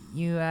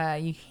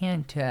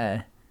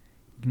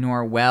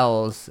ignore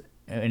Wells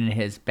in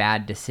his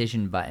bad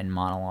decision button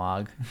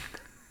monologue.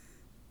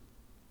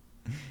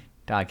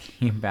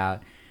 Talking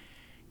about,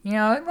 a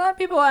lot of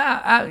people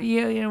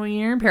when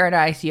you're in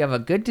paradise, you have a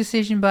good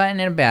decision button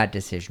and a bad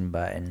decision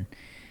button.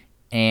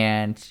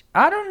 And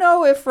I don't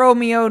know if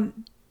Romeo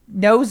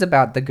knows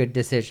about the good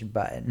decision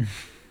button.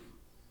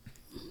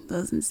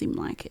 doesn't seem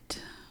like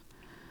it.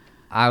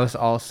 I was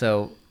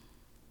also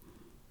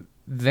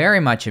very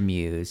much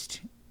amused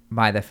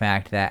by the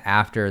fact that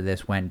after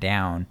this went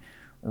down,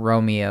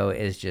 Romeo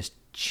is just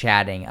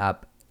chatting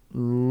up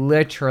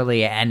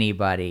literally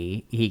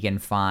anybody he can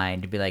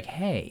find to be like,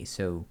 hey,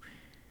 so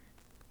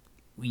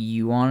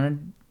you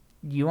want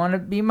to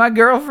be my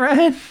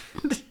girlfriend?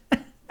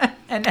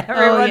 And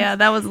Oh yeah,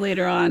 that was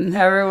later on.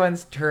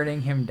 everyone's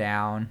turning him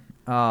down.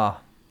 Oh,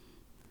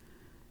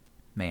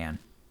 man.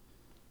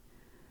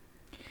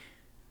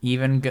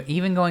 Even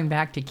going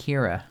back to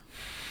Kira.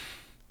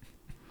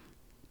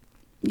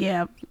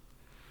 Yeah.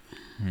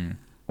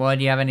 Well,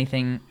 do you have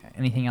anything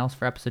else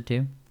for episode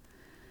 2?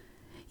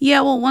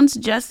 Yeah, well, once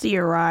Jesse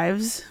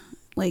arrives,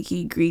 like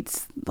he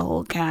greets the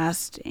whole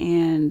cast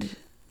and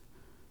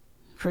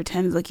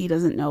pretends like he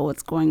doesn't know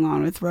what's going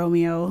on with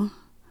Romeo,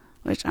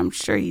 which I'm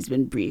sure he's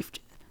been briefed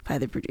by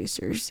the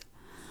producers.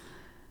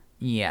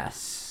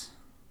 Yes.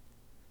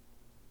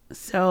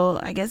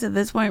 So I guess at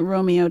this point,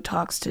 Romeo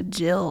talks to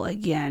Jill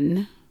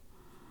again.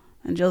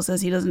 And Jill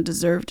says he doesn't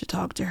deserve to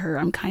talk to her.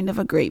 I'm kind of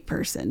a great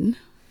person.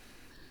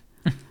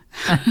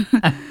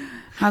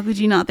 How could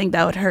you not think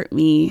that would hurt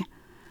me?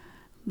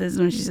 This is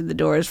when she said the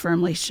door is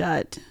firmly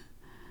shut.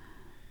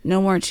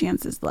 No more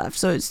chances left.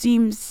 So it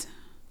seems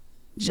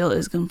Jill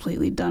is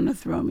completely done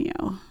with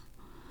Romeo.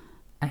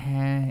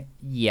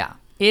 Yeah.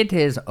 It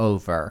is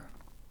over.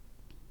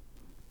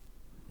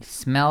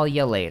 Smell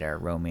you later,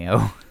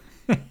 Romeo.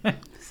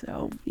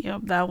 So,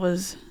 yep, that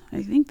was,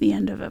 I think, the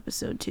end of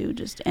episode 2.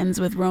 Just ends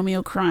with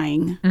Romeo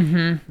crying.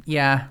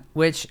 Yeah,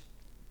 which,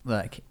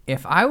 look,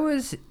 if I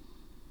was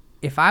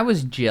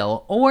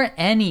Jill or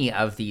any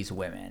of these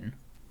women,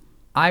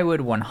 I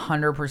would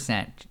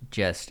 100%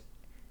 just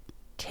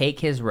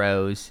take his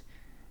rose,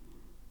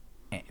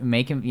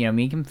 make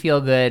him feel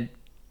good,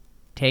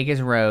 take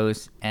his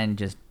rose, and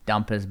just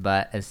dump his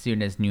butt as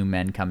soon as new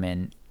men come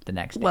in the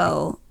next day.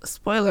 Well,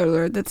 spoiler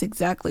alert, that's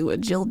exactly what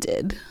Jill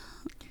did.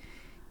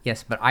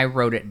 Yes, but I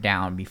wrote it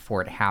down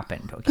before it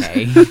happened,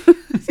 okay?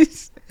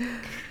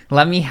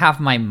 Let me have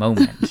my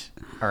moment,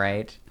 all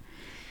right?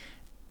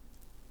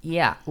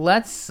 Yeah,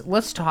 let's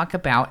talk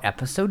about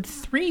episode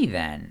 3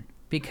 then,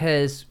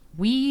 because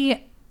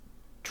we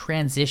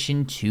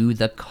transition to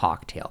the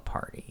cocktail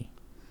party.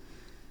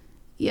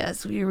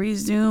 Yes, we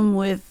resume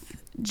with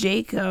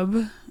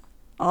Jacob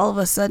all of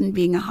a sudden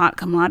being a hot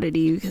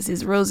commodity because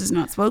his rose is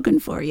not spoken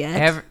for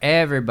yet.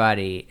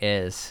 Everybody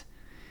is,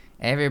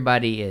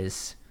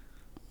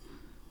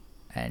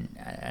 and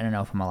I don't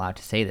know if I'm allowed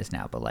to say this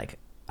now, but like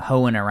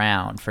hoeing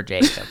around for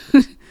Jacob.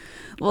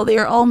 Well, they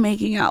are all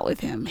making out with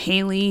him.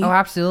 Haley. Oh,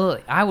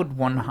 absolutely. I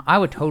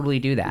would totally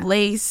do that.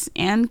 Lace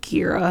and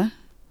Kira.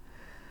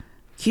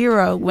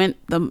 Kira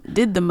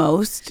did the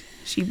most.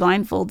 She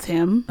blindfolds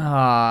him.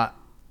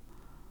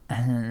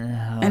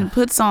 And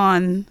puts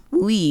on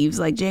leaves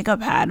like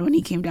Jacob had when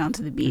he came down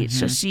to the beach. Mm-hmm.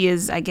 So she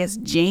is, I guess,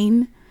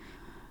 Jane.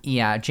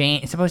 Yeah,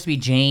 Jane. It's supposed to be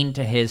Jane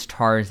to his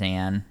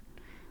Tarzan,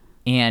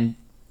 and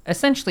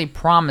essentially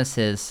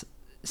promises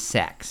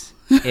sex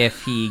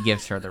if he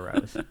gives her the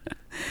rose.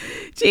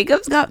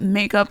 Jacob's got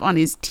makeup on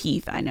his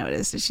teeth, I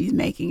noticed, as she's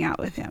making out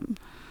with him.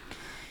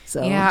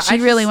 So yeah, she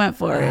really went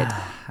for it.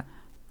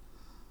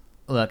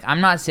 Look,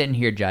 I'm not sitting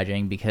here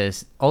judging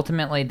because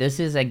ultimately this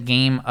is a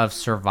game of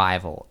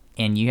survival.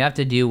 And you have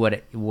to do what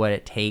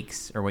it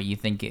takes, or what you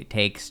think it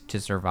takes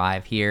to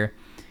survive here,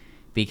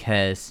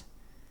 because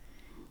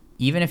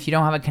even if you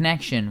don't have a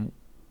connection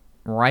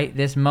right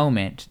this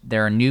moment,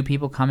 there are new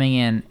people coming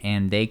in,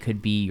 and they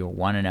could be your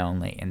one and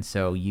only, and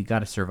so you got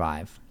to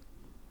survive.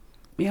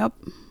 Yep.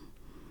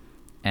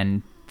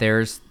 And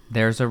there's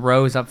a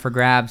rose up for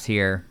grabs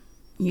here.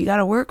 You got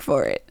to work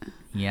for it.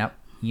 Yep,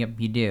 you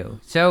do.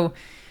 So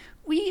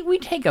we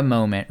take a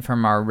moment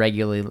from our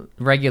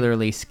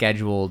regularly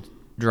scheduled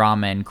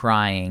drama and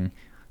crying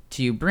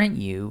to bring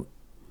you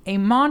a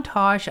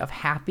montage of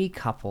happy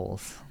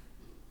couples.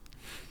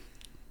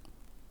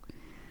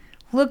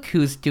 Look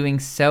who's doing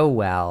so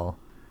well.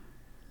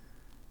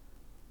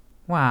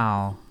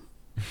 Wow.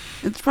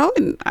 It's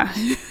probably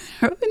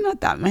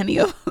not that many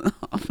of them.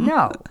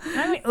 No.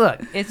 I mean,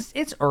 look,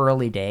 it's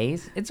early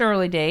days. It's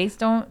early days.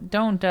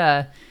 Don't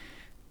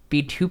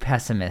be too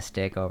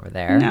pessimistic over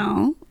there.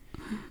 No.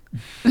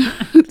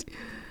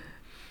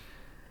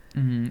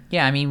 Mm-hmm.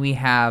 Yeah, I mean, we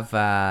have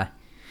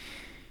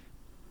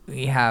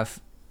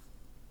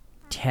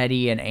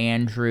Teddy and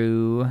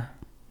Andrew.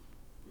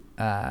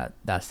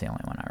 That's the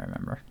only one I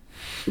remember.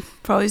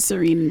 Probably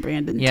Serene and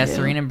Brandon. Yeah, too.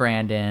 Serene and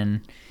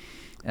Brandon.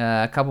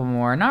 A couple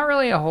more. Not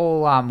really a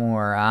whole lot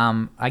more.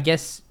 I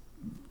guess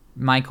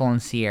Michael and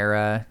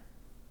Sierra.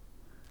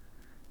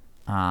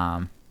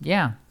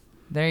 Yeah,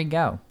 there you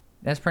go.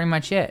 That's pretty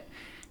much it.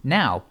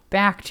 Now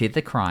back to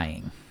the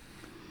crying.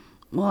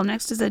 Well,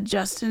 next is a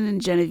Justin and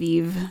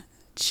Genevieve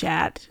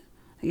chat.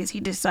 I guess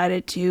he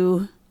decided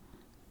to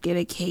get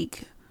a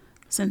cake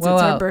since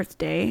it's her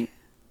birthday.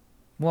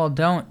 Well,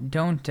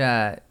 don't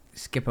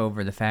skip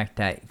over the fact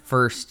that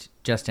first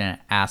Justin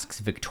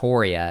asks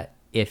Victoria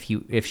if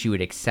she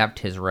would accept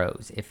his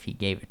rose if he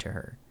gave it to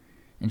her,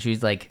 and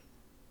she's like,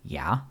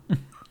 "Yeah."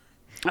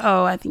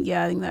 Oh, I think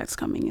that's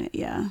coming.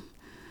 Yeah.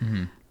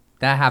 Mm-hmm.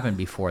 That happened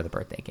before the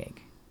birthday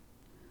cake.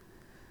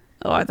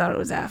 Oh, I thought it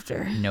was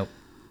after. Nope.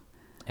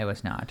 It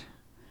was not.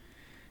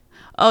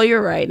 Oh,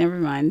 you're right. Never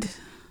mind.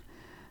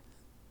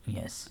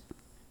 Yes.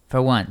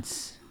 For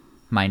once,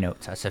 my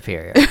notes are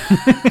superior.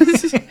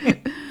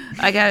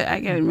 I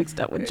got it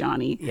mixed up with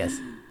Johnny. Yes.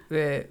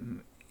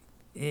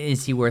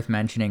 Is he worth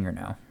mentioning or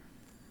no?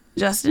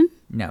 Justin?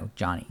 No,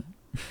 Johnny.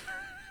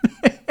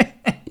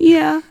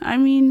 Yeah, I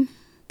mean,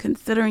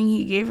 considering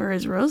he gave her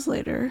his rose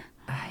later.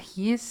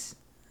 He's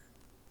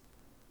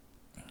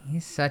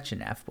such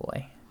an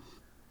F-boy.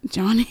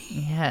 Johnny?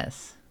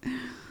 Yes.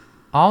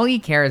 All he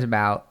cares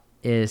about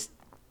is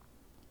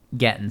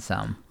getting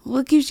some.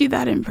 What gives you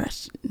that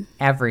impression?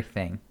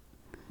 Everything.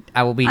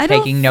 I will be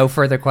taking no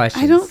further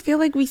questions. I don't feel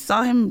like we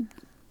saw him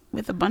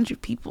with a bunch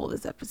of people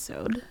this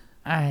episode.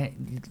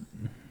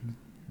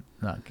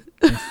 Look,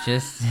 it's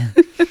just...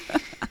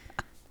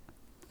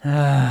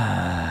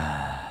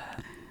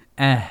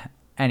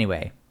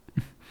 Anyway.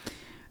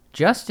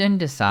 Justin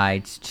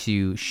decides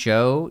to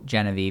show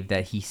Genevieve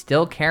that he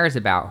still cares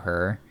about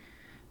her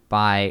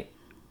by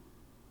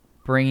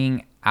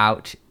bringing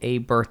out a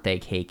birthday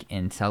cake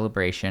in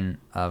celebration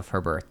of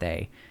her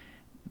birthday,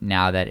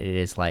 now that it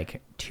is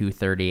like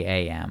 2:30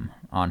 a.m.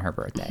 on her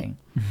birthday.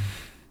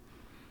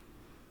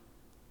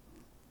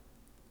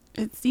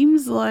 It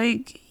seems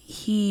like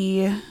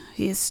he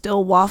is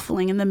still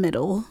waffling in the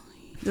middle.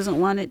 He doesn't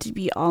want it to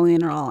be all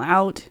in or all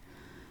out.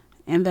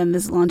 And then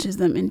this launches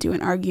them into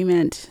an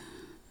argument,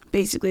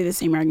 basically the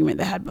same argument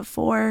they had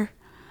before.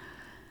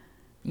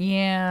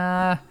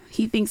 Yeah.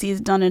 He thinks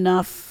he's done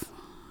enough.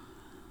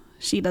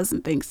 She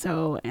doesn't think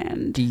so.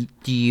 And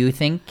do you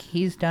think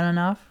he's done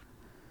enough?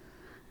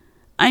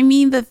 I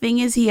mean, the thing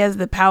is, he has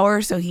the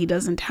power, so he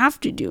doesn't have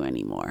to do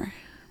anymore.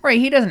 Right,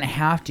 he doesn't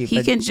have to.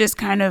 He can just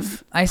kind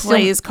of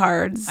play his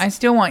cards. I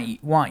still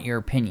want your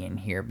opinion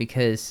here,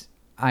 because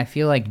I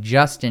feel like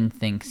Justin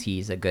thinks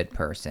he's a good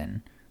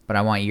person, but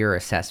I want your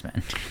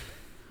assessment.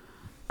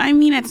 I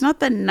mean, it's not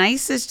the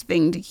nicest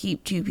thing to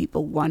keep two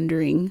people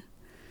wondering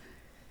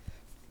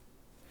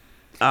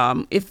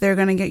if they're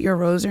going to get your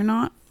rose or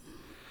not.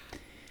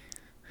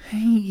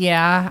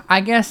 Yeah,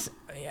 I guess,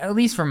 at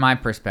least from my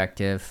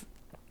perspective,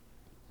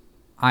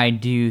 I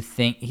do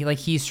think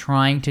he's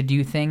trying to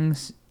do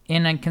things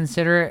in a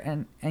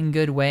considerate and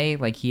good way.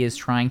 Like, he is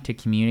trying to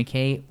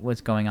communicate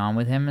what's going on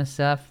with him and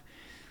stuff.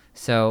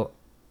 So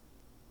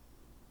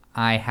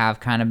I have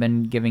kind of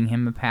been giving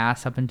him a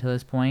pass up until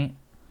this point.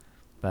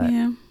 But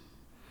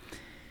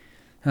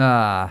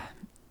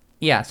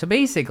yeah, so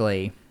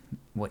basically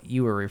what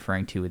you were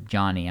referring to with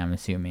Johnny, I'm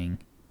assuming,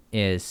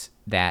 is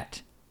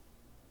that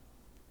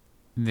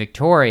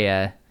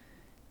Victoria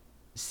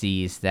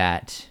sees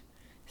that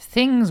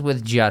things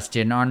with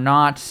Justin are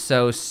not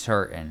so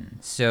certain.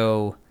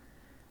 So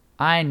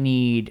I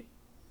need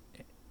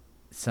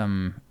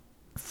some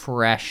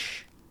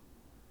fresh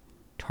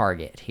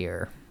target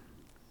here.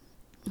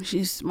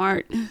 She's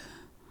smart.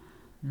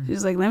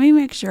 She's like, let me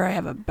make sure I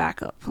have a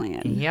backup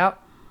plan.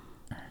 Yep.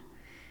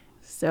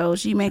 So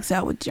she makes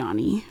out with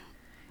Johnny.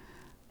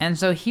 And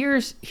so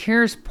here's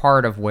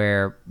part of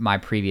where my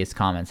previous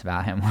comments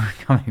about him were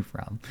coming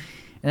from.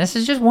 And this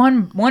is just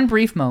one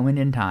brief moment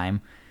in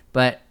time,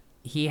 but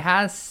he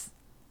has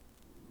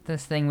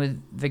this thing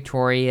with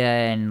Victoria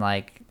and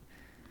like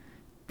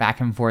back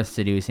and forth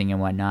seducing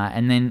and whatnot.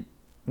 And then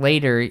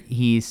later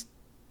he's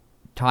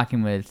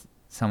talking with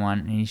someone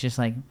and he's just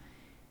like,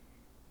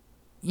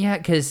 yeah,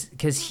 because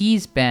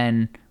he's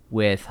been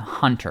with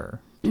Hunter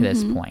to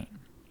this point.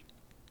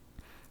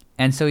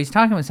 And so he's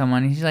talking with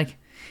someone and he's like,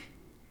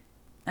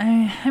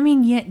 I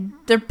mean, yeah,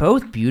 they're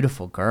both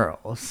beautiful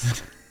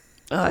girls.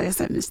 Oh, I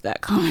guess I missed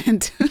that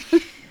comment.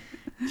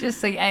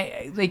 Just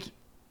like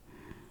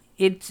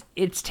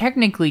it's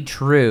technically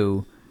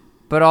true,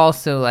 but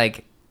also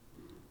like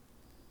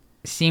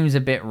seems a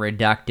bit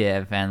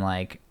reductive and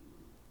like,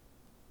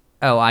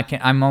 oh,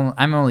 I'm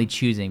only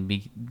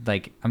choosing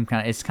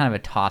it's kind of a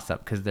toss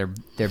up because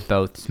they're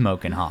both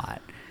smoking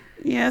hot.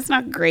 Yeah, it's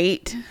not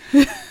great.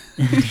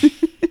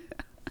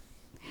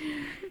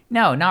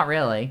 No, not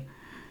really.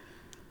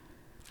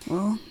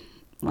 Well,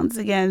 once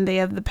again, they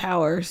have the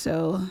power,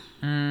 so.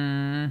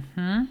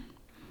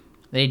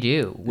 They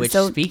do. Which,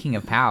 speaking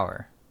of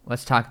power,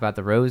 let's talk about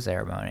the rose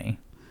ceremony.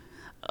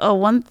 Oh,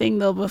 one thing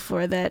though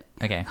before that.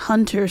 Okay.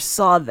 Hunter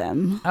saw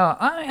them. Oh,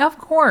 of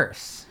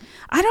course.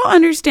 I don't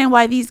understand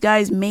why these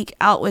guys make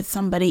out with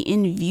somebody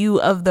in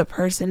view of the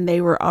person they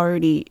were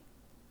already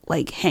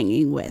like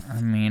hanging with.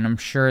 I mean, I'm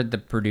sure the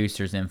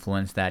producers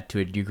influenced that to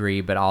a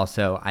degree, but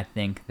also I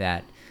think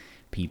that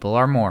people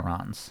are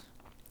morons.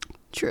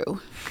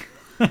 True.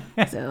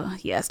 So,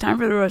 yes, time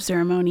for the rose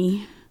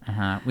ceremony.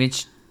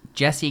 Which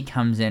Jesse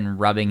comes in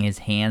rubbing his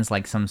hands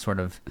like some sort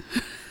of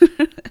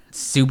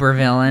super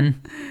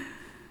villain.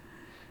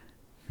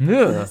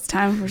 It's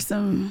time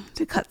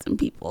to cut some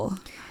people.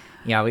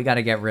 Yeah, we got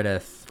to get rid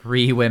of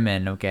 3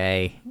 women,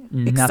 okay?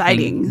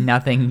 Exciting.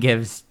 Nothing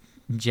gives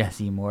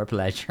Jesse more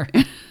pleasure.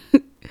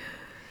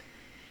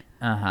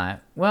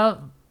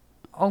 Well,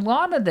 a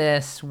lot of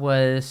this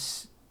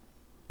was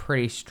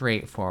pretty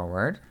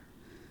straightforward.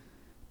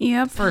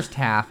 Yep. First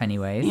half,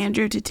 anyways.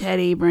 Andrew to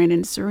Teddy,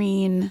 Brandon to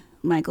Serene,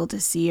 Michael to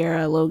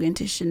Sierra, Logan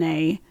to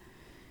Shanae,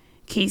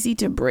 Casey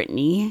to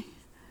Brittany.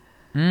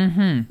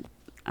 And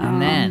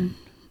then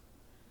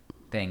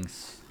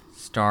things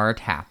start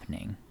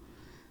happening.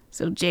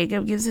 So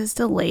Jacob gives his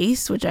to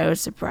Lace, which I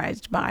was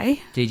surprised by.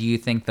 Did you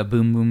think the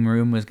boom boom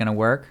room was going to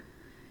work?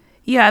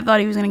 Yeah, I thought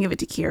he was going to give it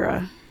to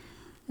Kira.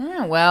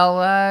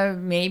 Well,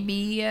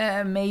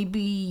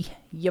 maybe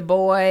your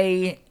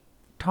boy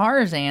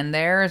Tarzan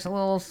there is a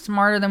little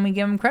smarter than we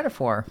give him credit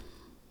for.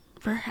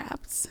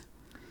 Perhaps.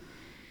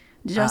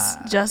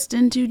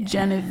 Justin to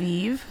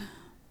Genevieve.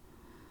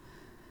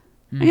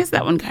 I guess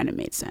that one kind of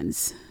made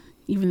sense,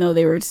 even though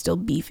they were still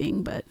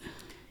beefing. But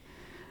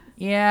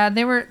yeah,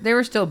 they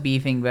were still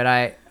beefing, but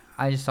I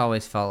just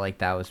always felt like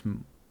that was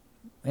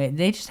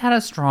they just had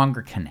a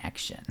stronger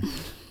connection.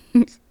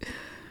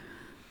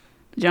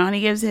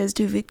 Johnny gives his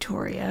to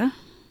Victoria.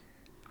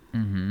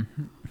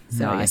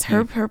 So I guess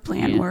her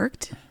plan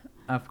worked.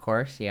 Of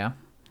course, yeah.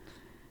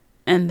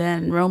 And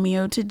then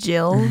Romeo to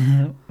Jill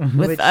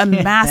with a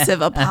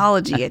massive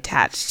apology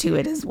attached to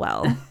it as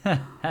well.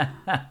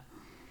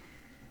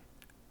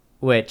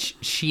 Which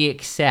she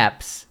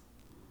accepts,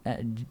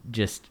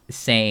 just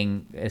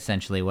saying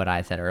essentially what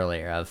I said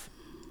earlier of,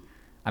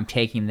 I'm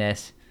taking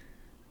this,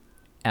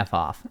 F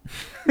off.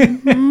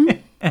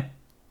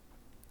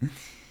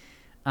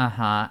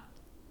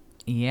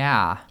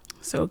 Yeah.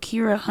 So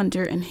Kira,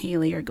 Hunter, and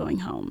Haley are going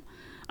home.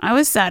 I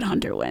was sad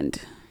Hunter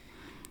went.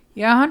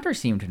 Yeah, Hunter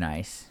seemed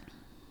nice.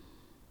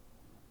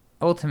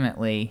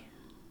 Ultimately,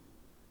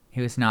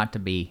 he was not to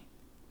be.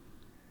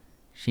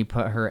 She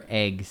put her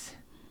eggs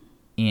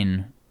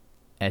in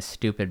a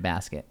stupid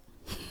basket.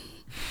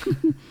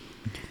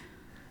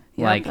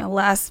 Yeah, like a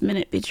last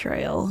minute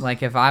betrayal.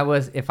 Like if I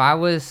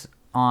was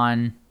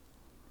on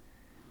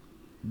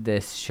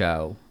this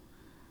show,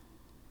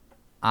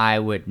 I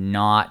would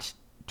not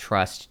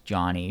trust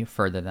Johnny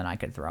further than I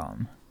could throw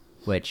him,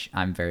 which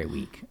I'm very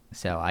weak,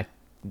 so I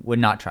would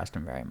not trust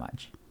him very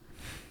much.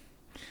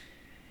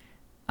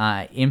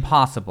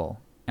 Impossible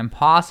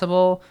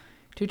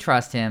to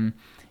trust him.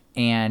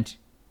 And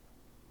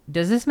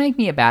does this make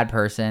me a bad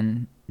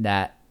person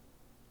that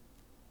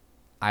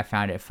I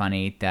found it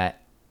funny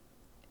that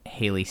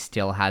Haley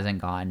still hasn't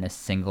gotten a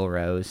single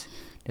rose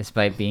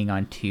despite being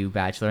on 2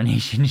 Bachelor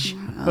Nation shows?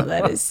 Oh,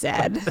 that is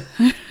sad.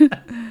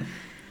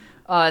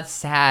 Oh, it's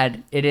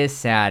sad. It is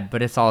sad,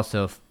 but it's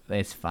also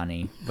it's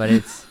funny. But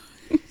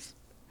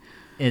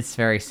it's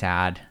very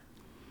sad.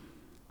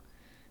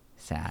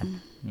 Sad.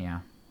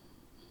 Yeah.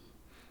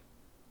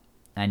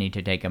 I need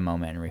to take a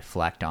moment and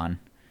reflect on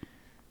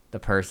the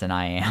person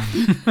I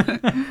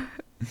am.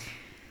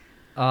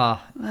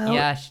 Oh, Well,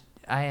 yeah.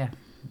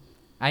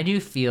 I do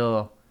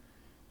feel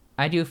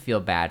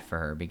bad for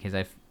her because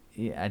I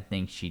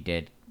think she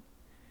did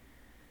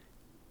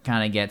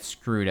kind of get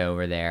screwed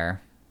over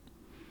there.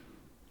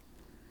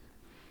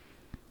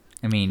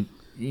 I mean,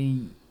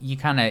 you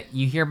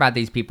hear about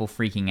these people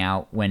freaking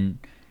out when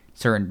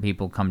certain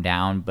people come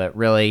down, but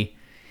really,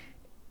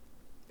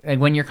 like,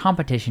 when your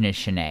competition is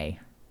Shanae,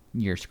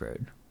 you're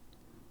screwed.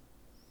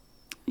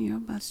 Yeah,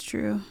 that's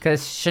true.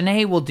 Because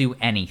Shanae will do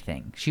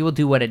anything. She will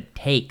do what it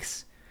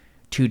takes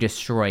to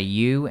destroy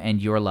you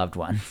and your loved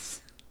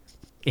ones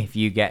if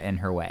you get in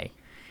her way.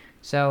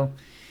 So,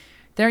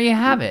 there you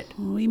have it.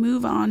 We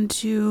move on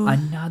to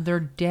Another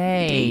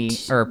day.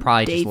 Date- Or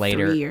probably day just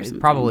later. 3 or something.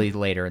 Probably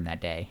later in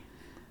that day.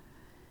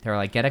 They're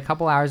like, get a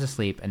couple hours of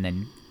sleep and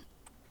then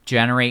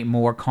generate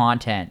more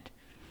content.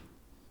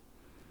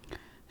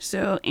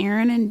 So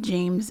Aaron and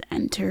James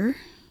enter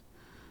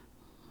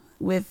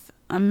with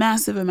a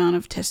massive amount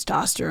of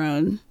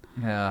testosterone.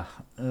 Ugh.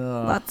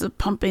 Lots of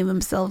pumping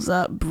themselves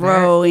up,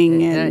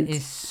 broing, and That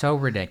is so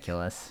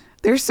ridiculous.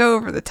 they're so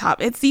over the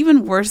top. It's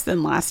even worse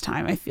than last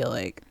time, I feel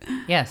like.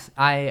 Yes,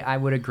 I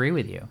would agree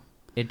with you.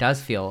 It does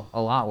feel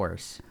a lot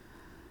worse.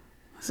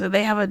 So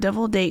they have a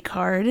double date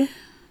card.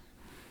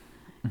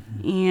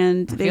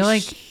 And I they feel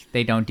like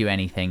they don't do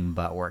anything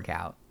but work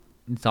out.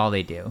 It's all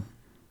they do.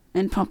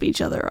 and pump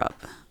each other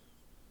up.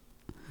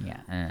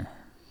 Yeah.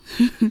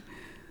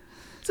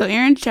 So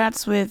Aaron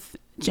chats with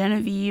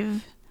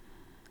Genevieve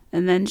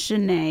and then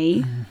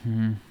Shanae.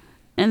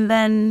 And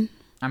then,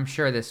 I'm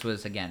sure this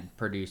was, again,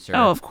 producer.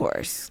 oh, of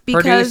course.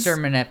 Because Producer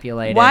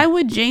manipulated. why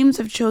would James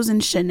have chosen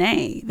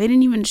Shanae? They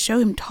didn't even show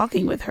him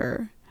talking with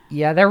her.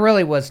 Yeah, there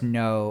really was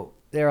no...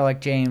 They were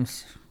like,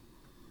 James,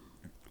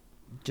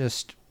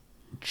 just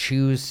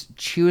choose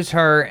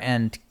her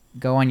and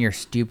go on your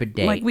stupid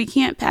date. Like, we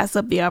can't pass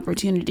up the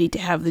opportunity to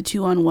have the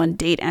 2-on-1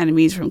 date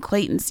enemies from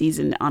Clayton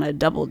season on a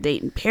double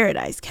date in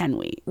paradise, can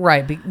we?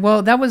 Right.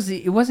 Well,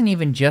 it wasn't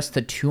even just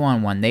the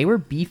 2-on-1. They were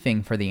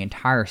beefing for the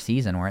entire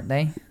season, weren't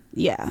they?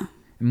 Yeah.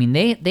 I mean,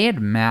 they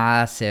had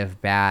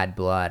massive bad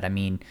blood. I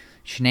mean,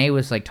 Shanae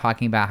was like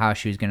talking about how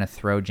she was going to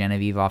throw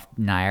Genevieve off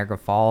Niagara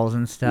Falls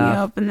and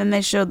stuff. Yep. And then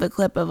they showed the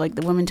clip of, like,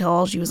 the woman tell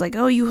all. She was like,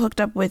 oh, you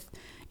hooked up with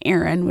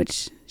Aaron,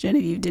 which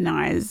Genevieve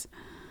denies.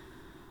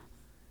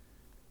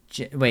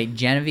 Wait,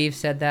 Genevieve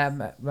said that?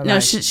 No,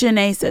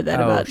 Shanae said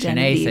that about Shanae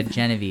Genevieve. said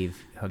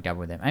Genevieve hooked up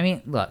with him. I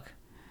mean, look,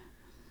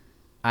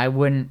 I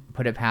wouldn't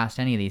put it past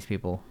any of these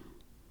people.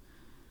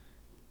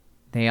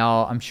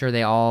 I'm sure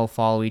they all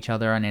follow each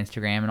other on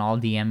Instagram and all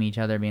DM each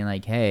other being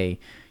like, hey,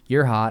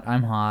 you're hot,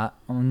 I'm hot,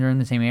 we're in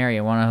the same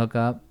area, want to hook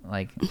up?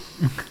 Like,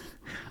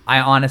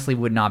 I honestly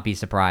would not be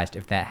surprised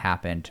if that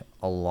happened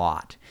a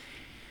lot.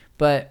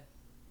 But,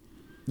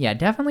 yeah,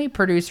 definitely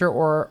producer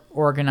or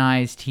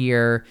organized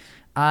here.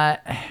 Yeah,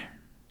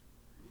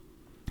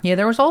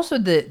 there was also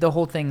the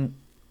whole thing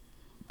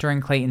during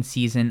Clayton's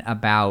season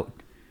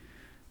about,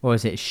 what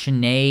was it,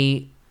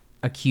 Shanae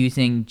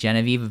accusing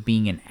Genevieve of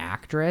being an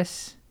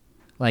actress,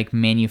 like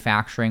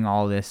manufacturing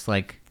all this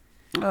like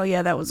Oh,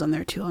 yeah, that was on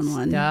their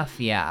 2-on-1.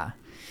 stuff. Yeah,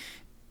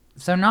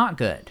 so not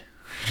good.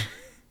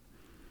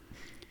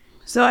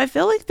 So I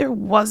feel like there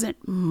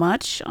wasn't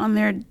much on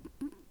their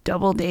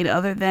double date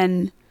other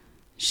than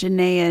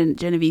Shanae and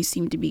Genevieve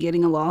seemed to be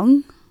getting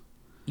along.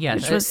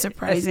 Yes, Which was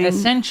surprising.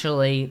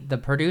 Essentially, the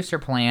producer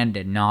plan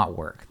did not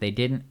work. They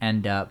didn't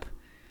end up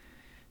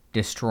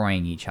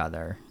destroying each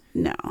other.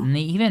 No. And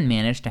they even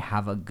managed to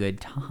have a good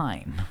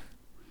time.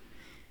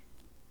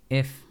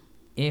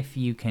 If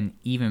you can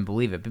even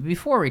believe it. But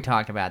before we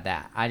talk about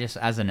that, I just,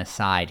 as an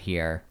aside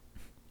here,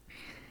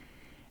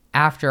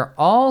 after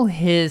all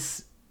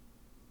his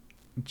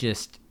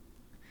just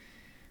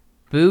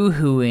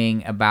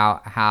boo-hooing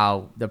about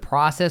how the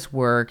process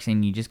works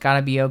and you just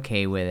gotta be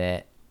okay with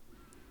it,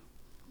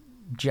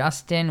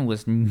 Justin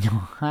was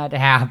not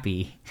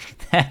happy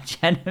that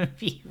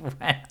Genevieve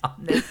went on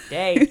this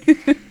date.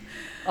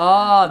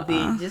 Oh,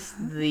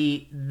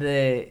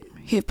 the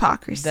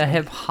Hypocrisy. the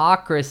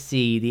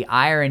hypocrisy, the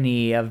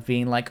irony of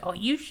being like, oh,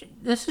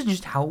 this is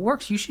just how it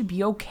works. You should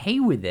be okay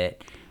with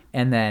it.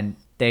 And then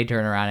they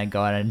turn around and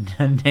go on,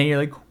 and then you're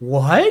like,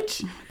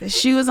 what? The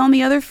shoe is on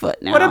the other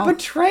foot now. What a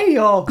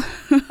betrayal.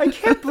 I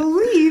can't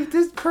believe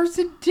this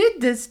person did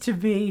this to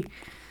me.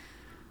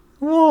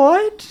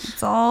 What?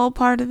 It's all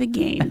part of the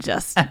game,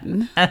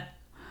 Justin. I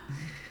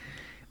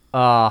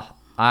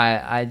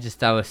just,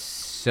 that was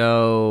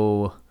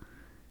so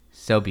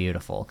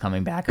beautiful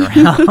coming back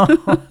around.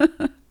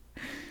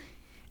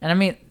 And I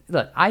mean,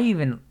 look, I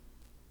even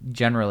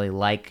generally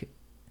like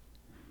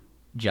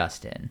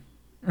Justin.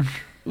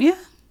 Yeah.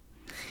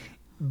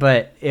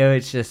 But it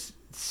was just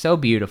so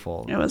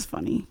beautiful. It was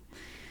funny.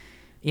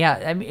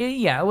 Yeah, I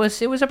mean, it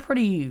was a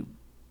pretty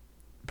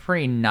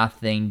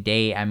nothing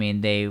date. I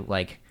mean, they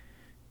like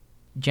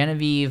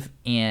Genevieve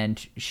and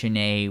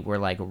Shanae were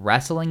like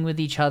wrestling with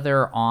each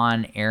other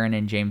on Aaron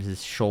and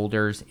James's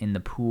shoulders in the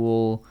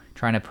pool,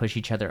 trying to push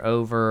each other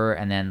over,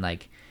 and then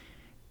like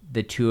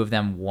the two of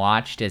them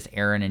watched as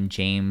Aaron and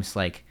James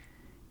like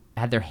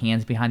had their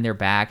hands behind their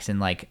backs and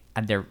like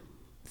had their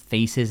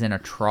faces in a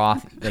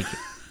trough, like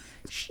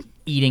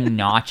eating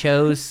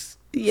nachos.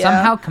 Yeah,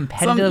 somehow some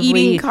competitively.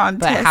 eating contest.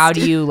 But how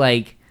do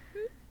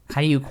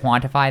you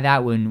quantify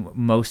that when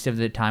most of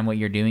the time what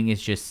you're doing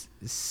is just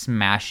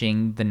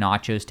smashing the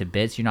nachos to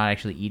bits? You're not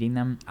actually eating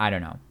them. I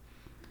don't know.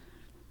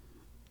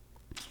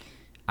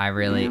 I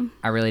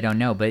really don't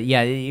know. But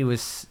yeah, it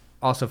was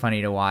also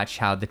funny to watch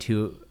how the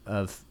two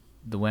of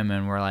the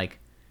women were like,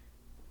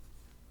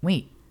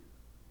 wait,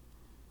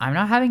 I'm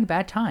not having a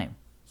bad time.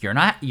 You're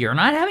not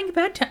having a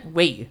bad time.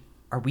 Wait,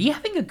 are we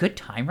having a good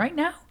time right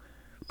now?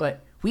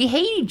 But we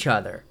hate each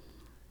other.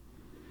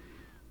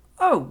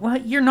 Oh, well,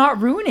 you're not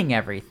ruining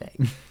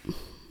everything.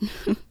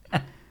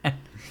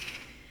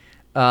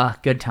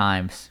 Good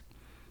times.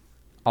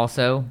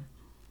 Also,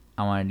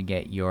 I wanted to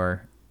get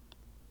your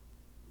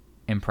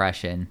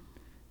impression,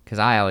 because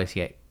I always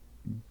get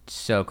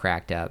so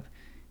cracked up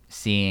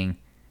seeing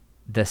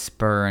the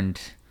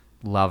spurned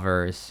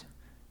lovers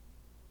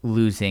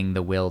losing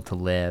the will to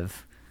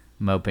live,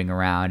 moping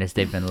around as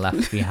they've been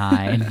left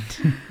behind.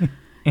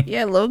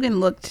 Yeah, Logan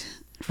looked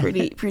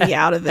pretty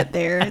out of it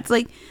there. It's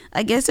like,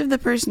 I guess if the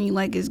person you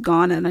like is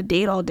gone on a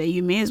date all day,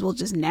 you may as well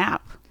just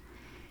nap.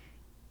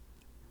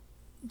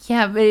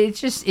 Yeah, but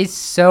it's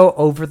so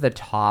over the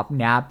top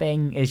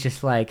napping. It's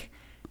just like,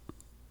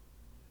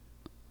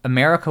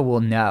 America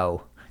will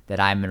know that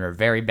I'm in a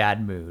very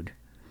bad mood.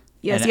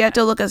 Yes, you have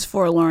to look as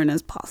forlorn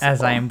as possible.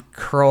 As I am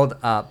curled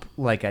up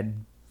like a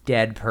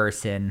dead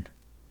person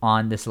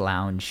on this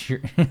lounge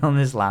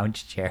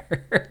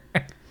chair.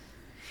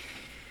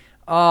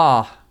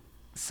 Oh,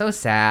 so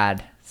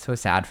sad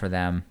for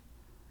them.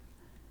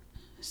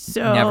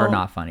 So never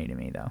not funny to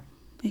me though.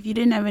 If you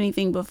didn't have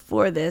anything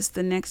before this,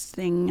 the next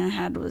thing I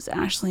had was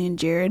Ashley and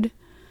Jared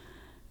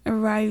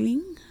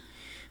arriving.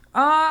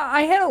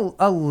 I had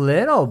a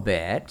little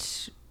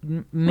bit.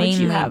 What'd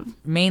you have?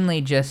 Mainly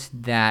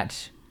just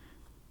that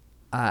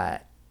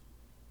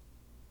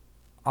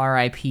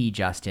R.I.P.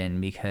 Justin,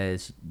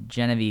 because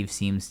Genevieve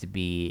seems to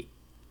be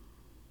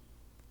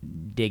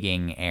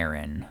digging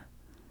Aaron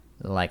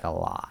like a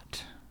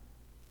lot.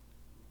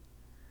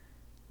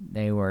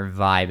 They were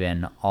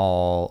vibing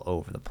all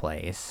over the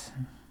place.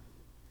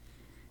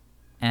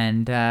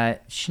 And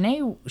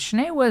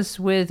Shanae was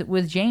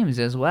with James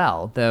as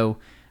well, though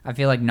I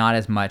feel like not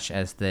as much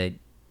as the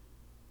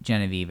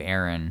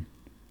Genevieve-Aaron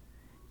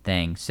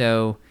thing.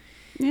 So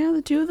yeah,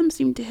 the two of them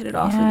seem to hit it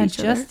off with each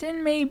other.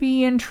 Justin may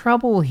be in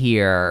trouble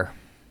here.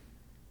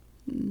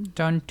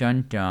 Dun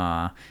dun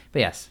dun. But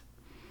yes,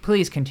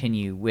 please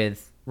continue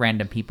with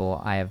random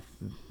people I have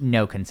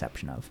no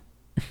conception of.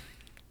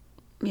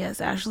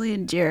 Yes, Ashley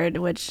and Jared,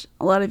 which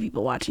a lot of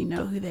people watching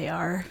know who they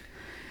are.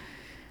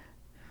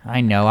 I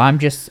know. I'm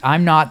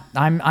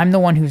the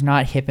one who's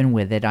not hipping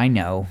with it. I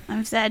know.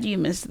 I'm sad you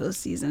missed those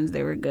seasons.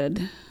 They were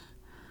good.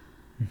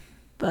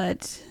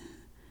 But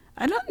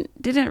I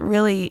didn't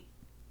really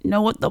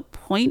know what the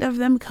point of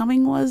them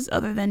coming was,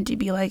 other than to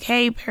be like,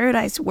 hey,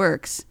 Paradise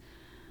works.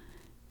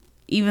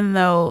 Even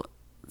though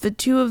the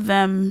two of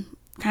them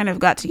kind of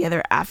got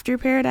together after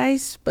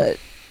Paradise, but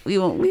we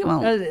won't.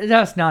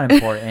 That's not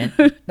important.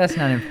 That's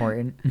not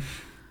important.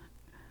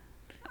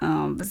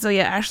 But so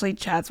yeah, Ashley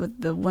chats with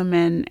the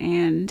women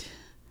and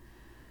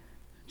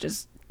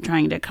just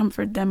trying to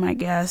comfort them, I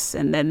guess.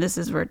 And then this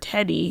is where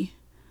Teddy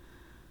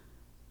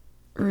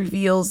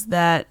reveals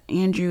that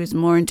Andrew is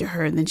more into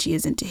her than she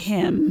is into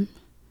him.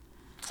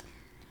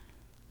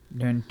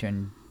 Dun,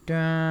 dun,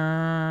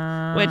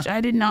 dun. Which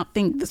I did not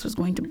think this was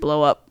going to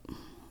blow up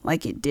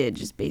like it did,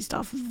 just based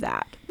off of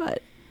that.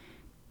 But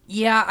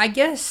yeah, I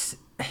guess,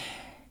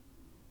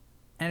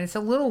 and it's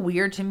a little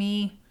weird to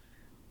me,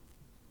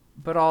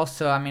 but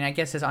also, I mean, I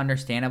guess it's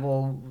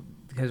understandable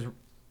because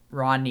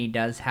Rodney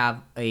does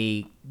have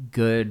a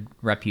good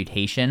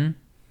reputation.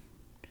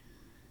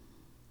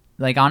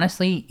 Like,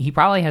 honestly, he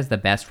probably has the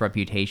best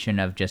reputation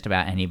of just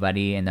about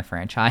anybody in the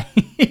franchise.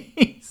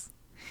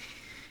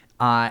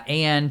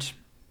 And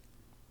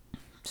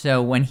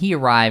so when he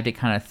arrived, it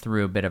kind of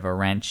threw a bit of a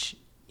wrench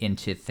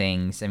into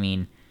things. I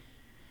mean,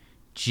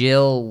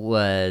 Jill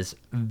was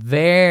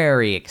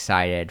very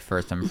excited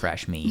for some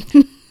fresh meat.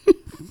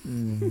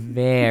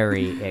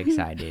 Very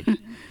excited.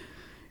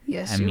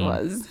 yes, she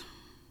was.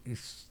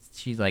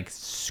 She like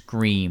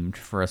screamed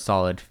for a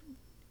solid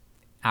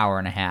hour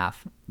and a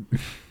half.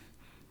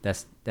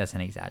 That's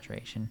an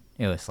exaggeration.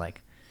 It was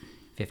like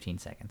 15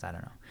 seconds. I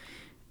don't know.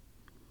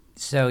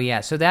 So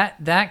yeah, so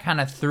that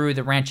kind of threw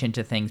the wrench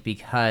into things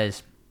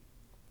because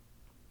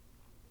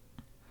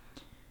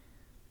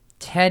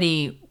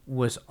Teddy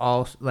was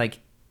also like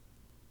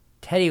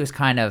Teddy was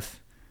kind of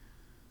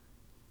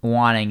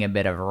wanting a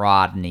bit of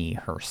Rodney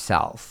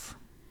herself.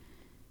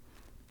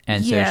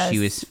 And so she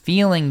was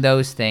feeling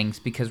those things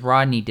because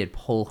Rodney did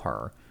pull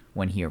her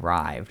when he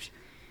arrived.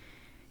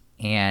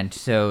 And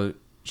so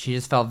she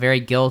just felt very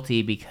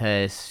guilty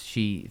because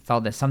she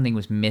felt that something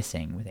was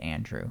missing with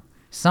Andrew.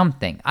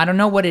 Something. I don't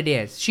know what it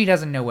is. She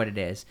doesn't know what it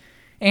is.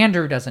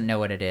 Andrew doesn't know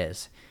what it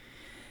is.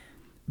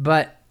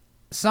 But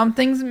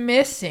something's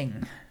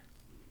missing.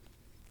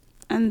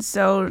 And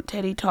so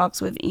Teddy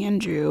talks with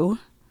Andrew.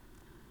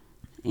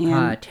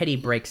 And Teddy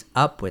breaks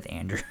up with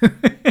Andrew.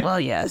 well,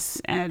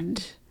 yes.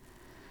 And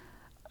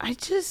I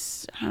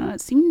don't know,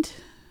 it seemed...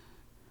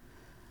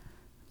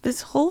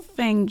 This whole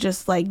thing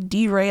just, like,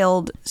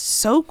 derailed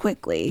so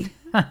quickly.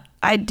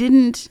 I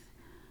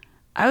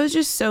was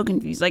just so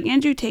confused. Like,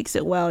 Andrew takes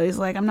it well. He's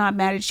like, I'm not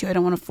mad at you. I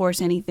don't want to force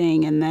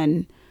anything. And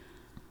then,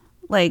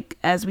 like,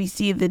 as we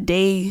see the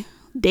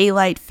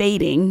daylight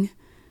fading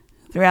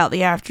throughout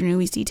the afternoon,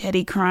 we see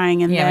Teddy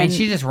crying. And yeah, then, I mean,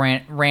 she just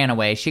ran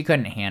away. She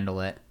couldn't handle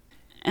it.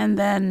 And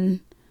then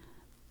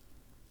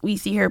we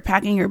see her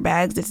packing her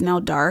bags. It's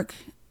now dark.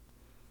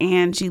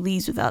 And she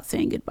leaves without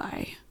saying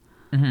goodbye.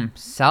 Mm-hmm.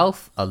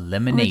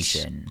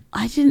 Self-elimination.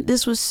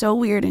 This was so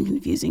weird and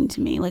confusing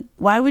to me. Like,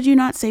 why would you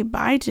not say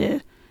bye to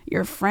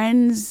your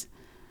friends?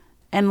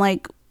 And,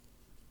 like,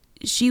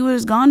 she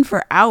was gone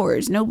for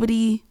hours.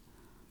 Nobody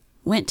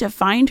went to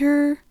find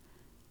her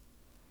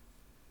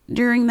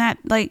during that.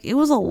 Like, it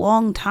was a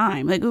long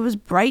time. Like, it was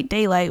bright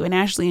daylight when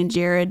Ashley and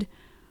Jared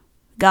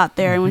got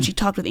there. And when she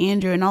talked with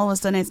Andrew, and all of a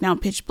sudden it's now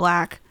pitch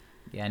black.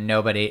 Yeah,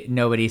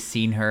 nobody's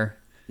seen her.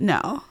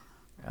 No.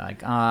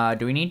 Like,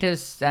 do we need to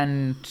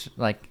send,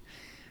 like,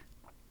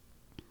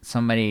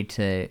 somebody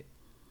to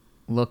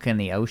look in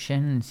the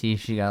ocean and see if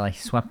she got, like,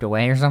 swept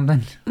away or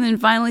something? And then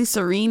finally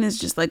Serene is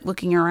just, like,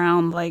 looking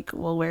around like,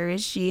 well, where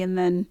is she? And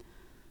then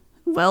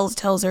Wells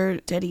tells her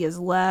Teddy has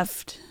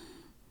left.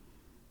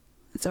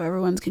 So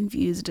everyone's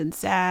confused and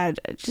sad.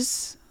 I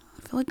feel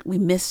like we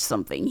missed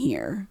something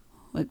here.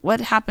 Like,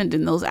 what happened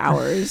in those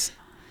hours?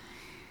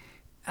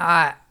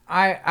 I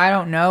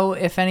don't know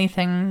if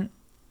anything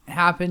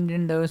happened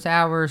in those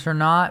hours or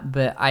not,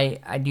 but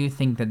I do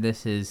think that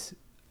this is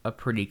a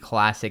pretty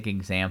classic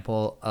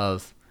example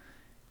of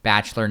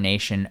Bachelor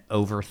Nation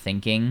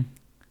overthinking.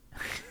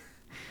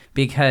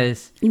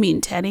 Because... You mean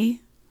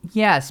Teddy?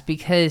 Yes,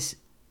 because...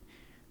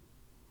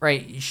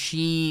 Right,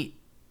 it's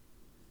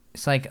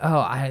like, oh,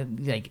 I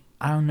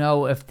don't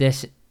know if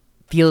this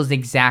feels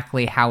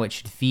exactly how it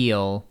should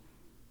feel.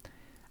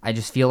 I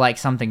just feel like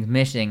something's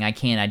missing. I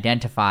can't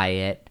identify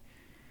it.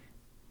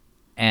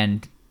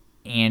 And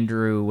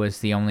Andrew was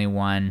the only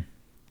one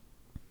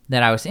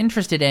that I was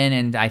interested in,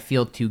 and I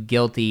feel too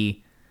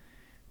guilty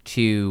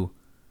to,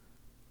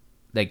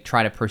 like,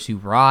 try to pursue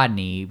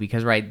Rodney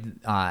because,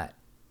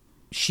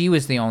 she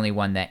was the only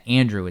one that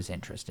Andrew was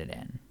interested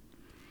in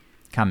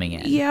coming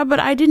in. Yeah, but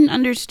I didn't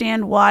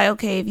understand why.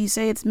 Okay, if you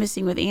say it's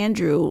missing with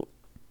Andrew,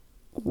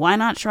 why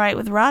not try it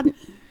with Rodney?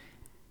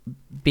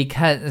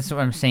 Because that's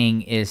what I'm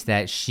saying is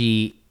that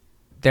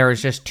there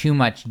was just too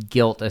much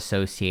guilt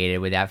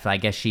associated with that. I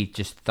guess she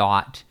just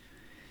thought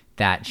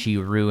that she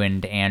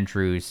ruined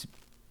Andrew's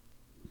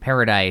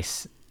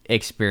paradise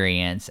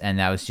experience, and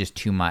that was just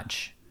too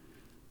much.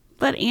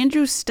 But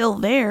Andrew's still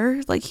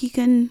there. Like, he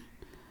can...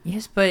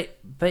 Yes, but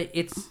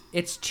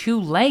it's too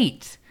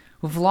late.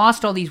 We've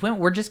lost all these women.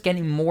 We're just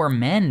getting more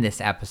men this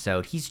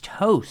episode. He's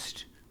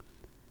toast.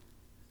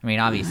 I mean,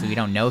 obviously, we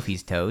don't know if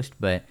he's toast,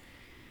 but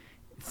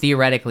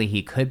theoretically,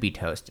 he could be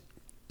toast.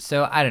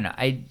 So, I don't know.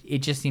 It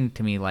just seemed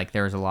to me like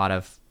there was a lot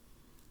of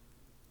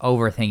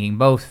overthinking,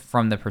 both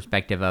from the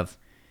perspective of,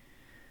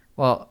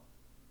 well,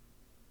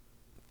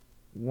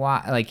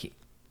 why, like,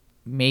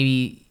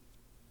 maybe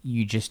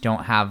you just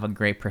don't have a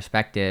great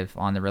perspective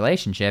on the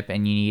relationship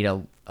and you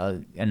need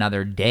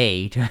another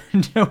day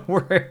to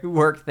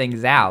work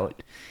things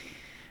out.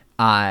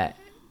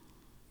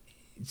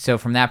 So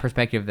from that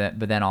perspective,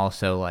 but then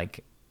also,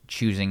 like,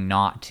 choosing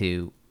not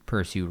to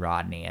pursue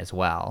Rodney as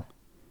well.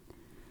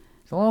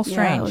 It's a little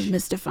strange. Yeah, it was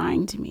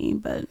mystifying to me,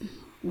 but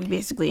we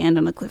basically end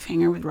on a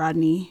cliffhanger with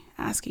Rodney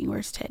asking,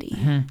 where's Teddy?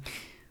 Mm-hmm.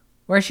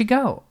 Where'd she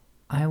go?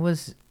 I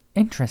was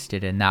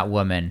interested in that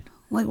woman.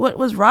 Like, what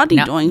was Rodney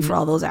doing for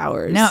all those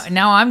hours?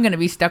 Now I'm going to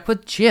be stuck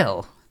with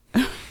Jill.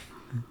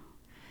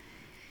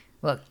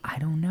 Look, I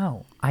don't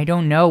know. I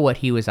don't know what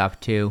he was up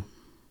to.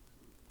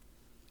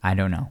 I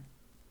don't know.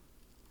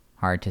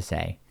 Hard to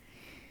say.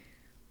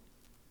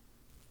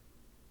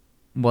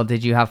 Well,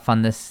 did you have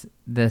fun this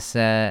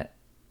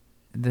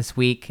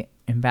week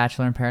in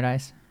Bachelor in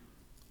Paradise?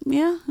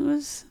 Yeah,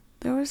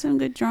 there was some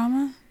good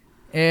drama.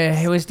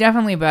 It was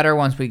definitely better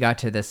once we got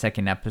to the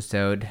second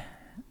episode.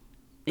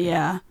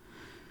 Yeah.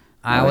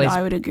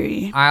 I would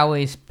agree. I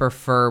always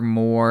prefer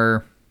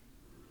more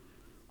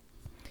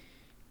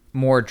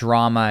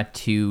drama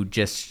to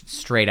just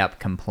straight up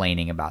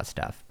complaining about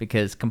stuff,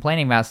 because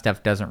complaining about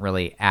stuff doesn't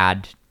really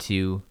add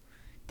to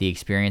the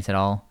experience at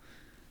all,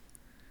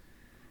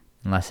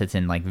 unless it's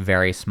in, like,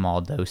 very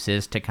small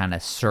doses to kind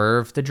of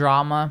serve the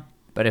drama.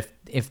 But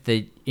if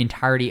the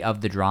entirety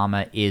of the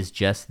drama is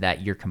just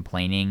that you're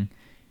complaining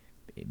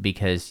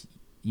because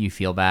you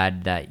feel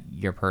bad that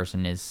your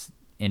person is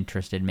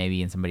interested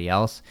maybe in somebody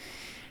else,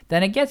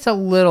 then it gets a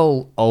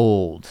little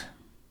old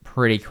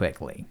pretty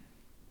quickly.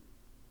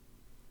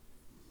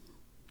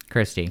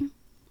 Christy,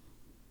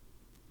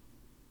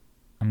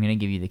 I'm going to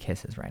give you the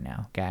kisses right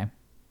now, okay?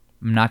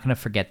 I'm not going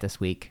to forget this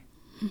week.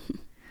 I'm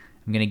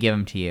going to give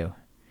them to you.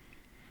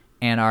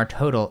 And our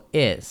total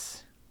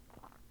is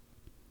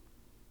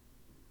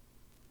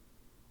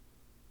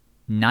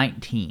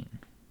 19.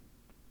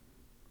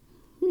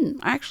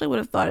 I actually would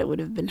have thought it would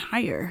have been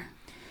higher.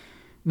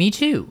 Me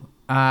too.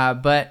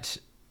 But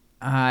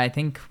I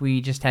think we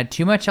just had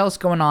too much else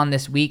going on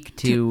this week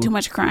Too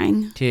much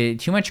crying. too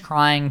much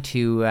crying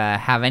to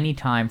have any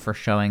time for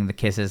showing the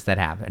kisses that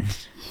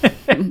happened.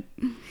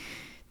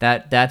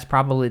 That's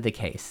probably the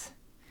case.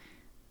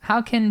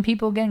 How can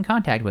people get in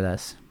contact with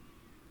us?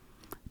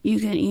 You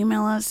can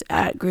email us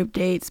at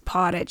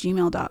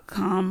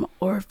groupdatespod@gmail.com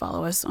or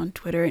follow us on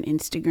Twitter and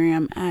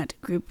Instagram at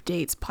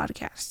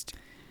groupdatespodcast.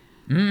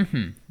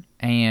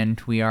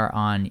 And we are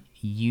on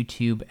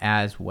YouTube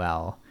as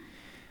well.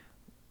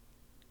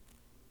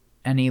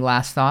 Any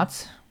last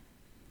thoughts?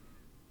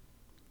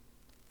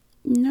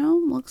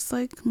 No, looks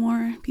like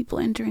more people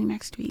entering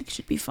next week.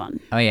 Should be fun.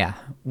 Oh yeah,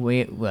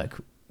 we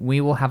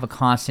will have a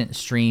constant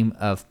stream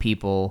of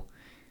people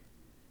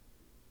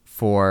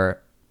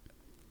for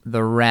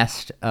the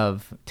rest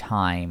of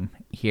time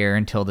here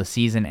until the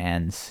season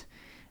ends.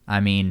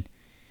 I mean,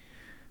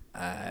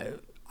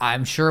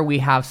 I'm sure we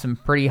have some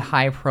pretty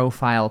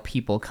high-profile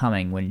people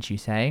coming, wouldn't you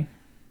say?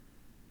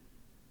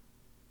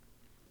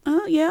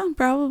 Yeah,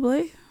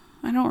 probably.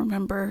 I don't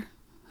remember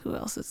who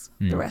else is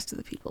the rest of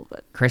the people,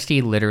 but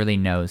Christy literally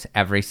knows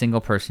every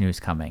single person who's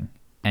coming,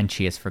 and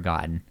she has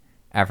forgotten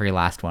every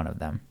last one of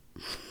them.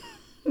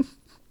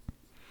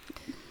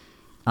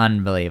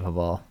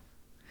 Unbelievable.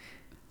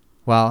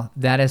 Well,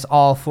 that is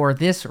all for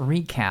this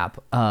recap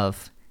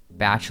of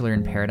Bachelor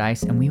in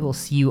Paradise, and we will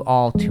see you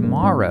all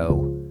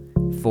tomorrow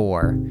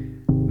for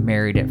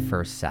Married at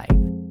First Sight.